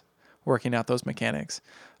moments working out those mechanics,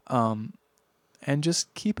 and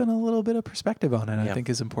just keeping a little bit of perspective on it, I think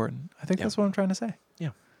is important. I think that's what I'm trying to say. Yeah.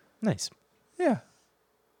 Nice. Yeah.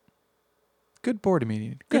 Good board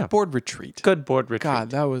meeting. Good board retreat. Good board retreat. God,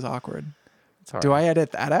 that was awkward. Right. Do I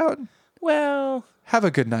edit that out? Well, have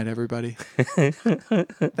a good night, everybody.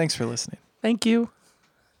 Thanks for listening. Thank you.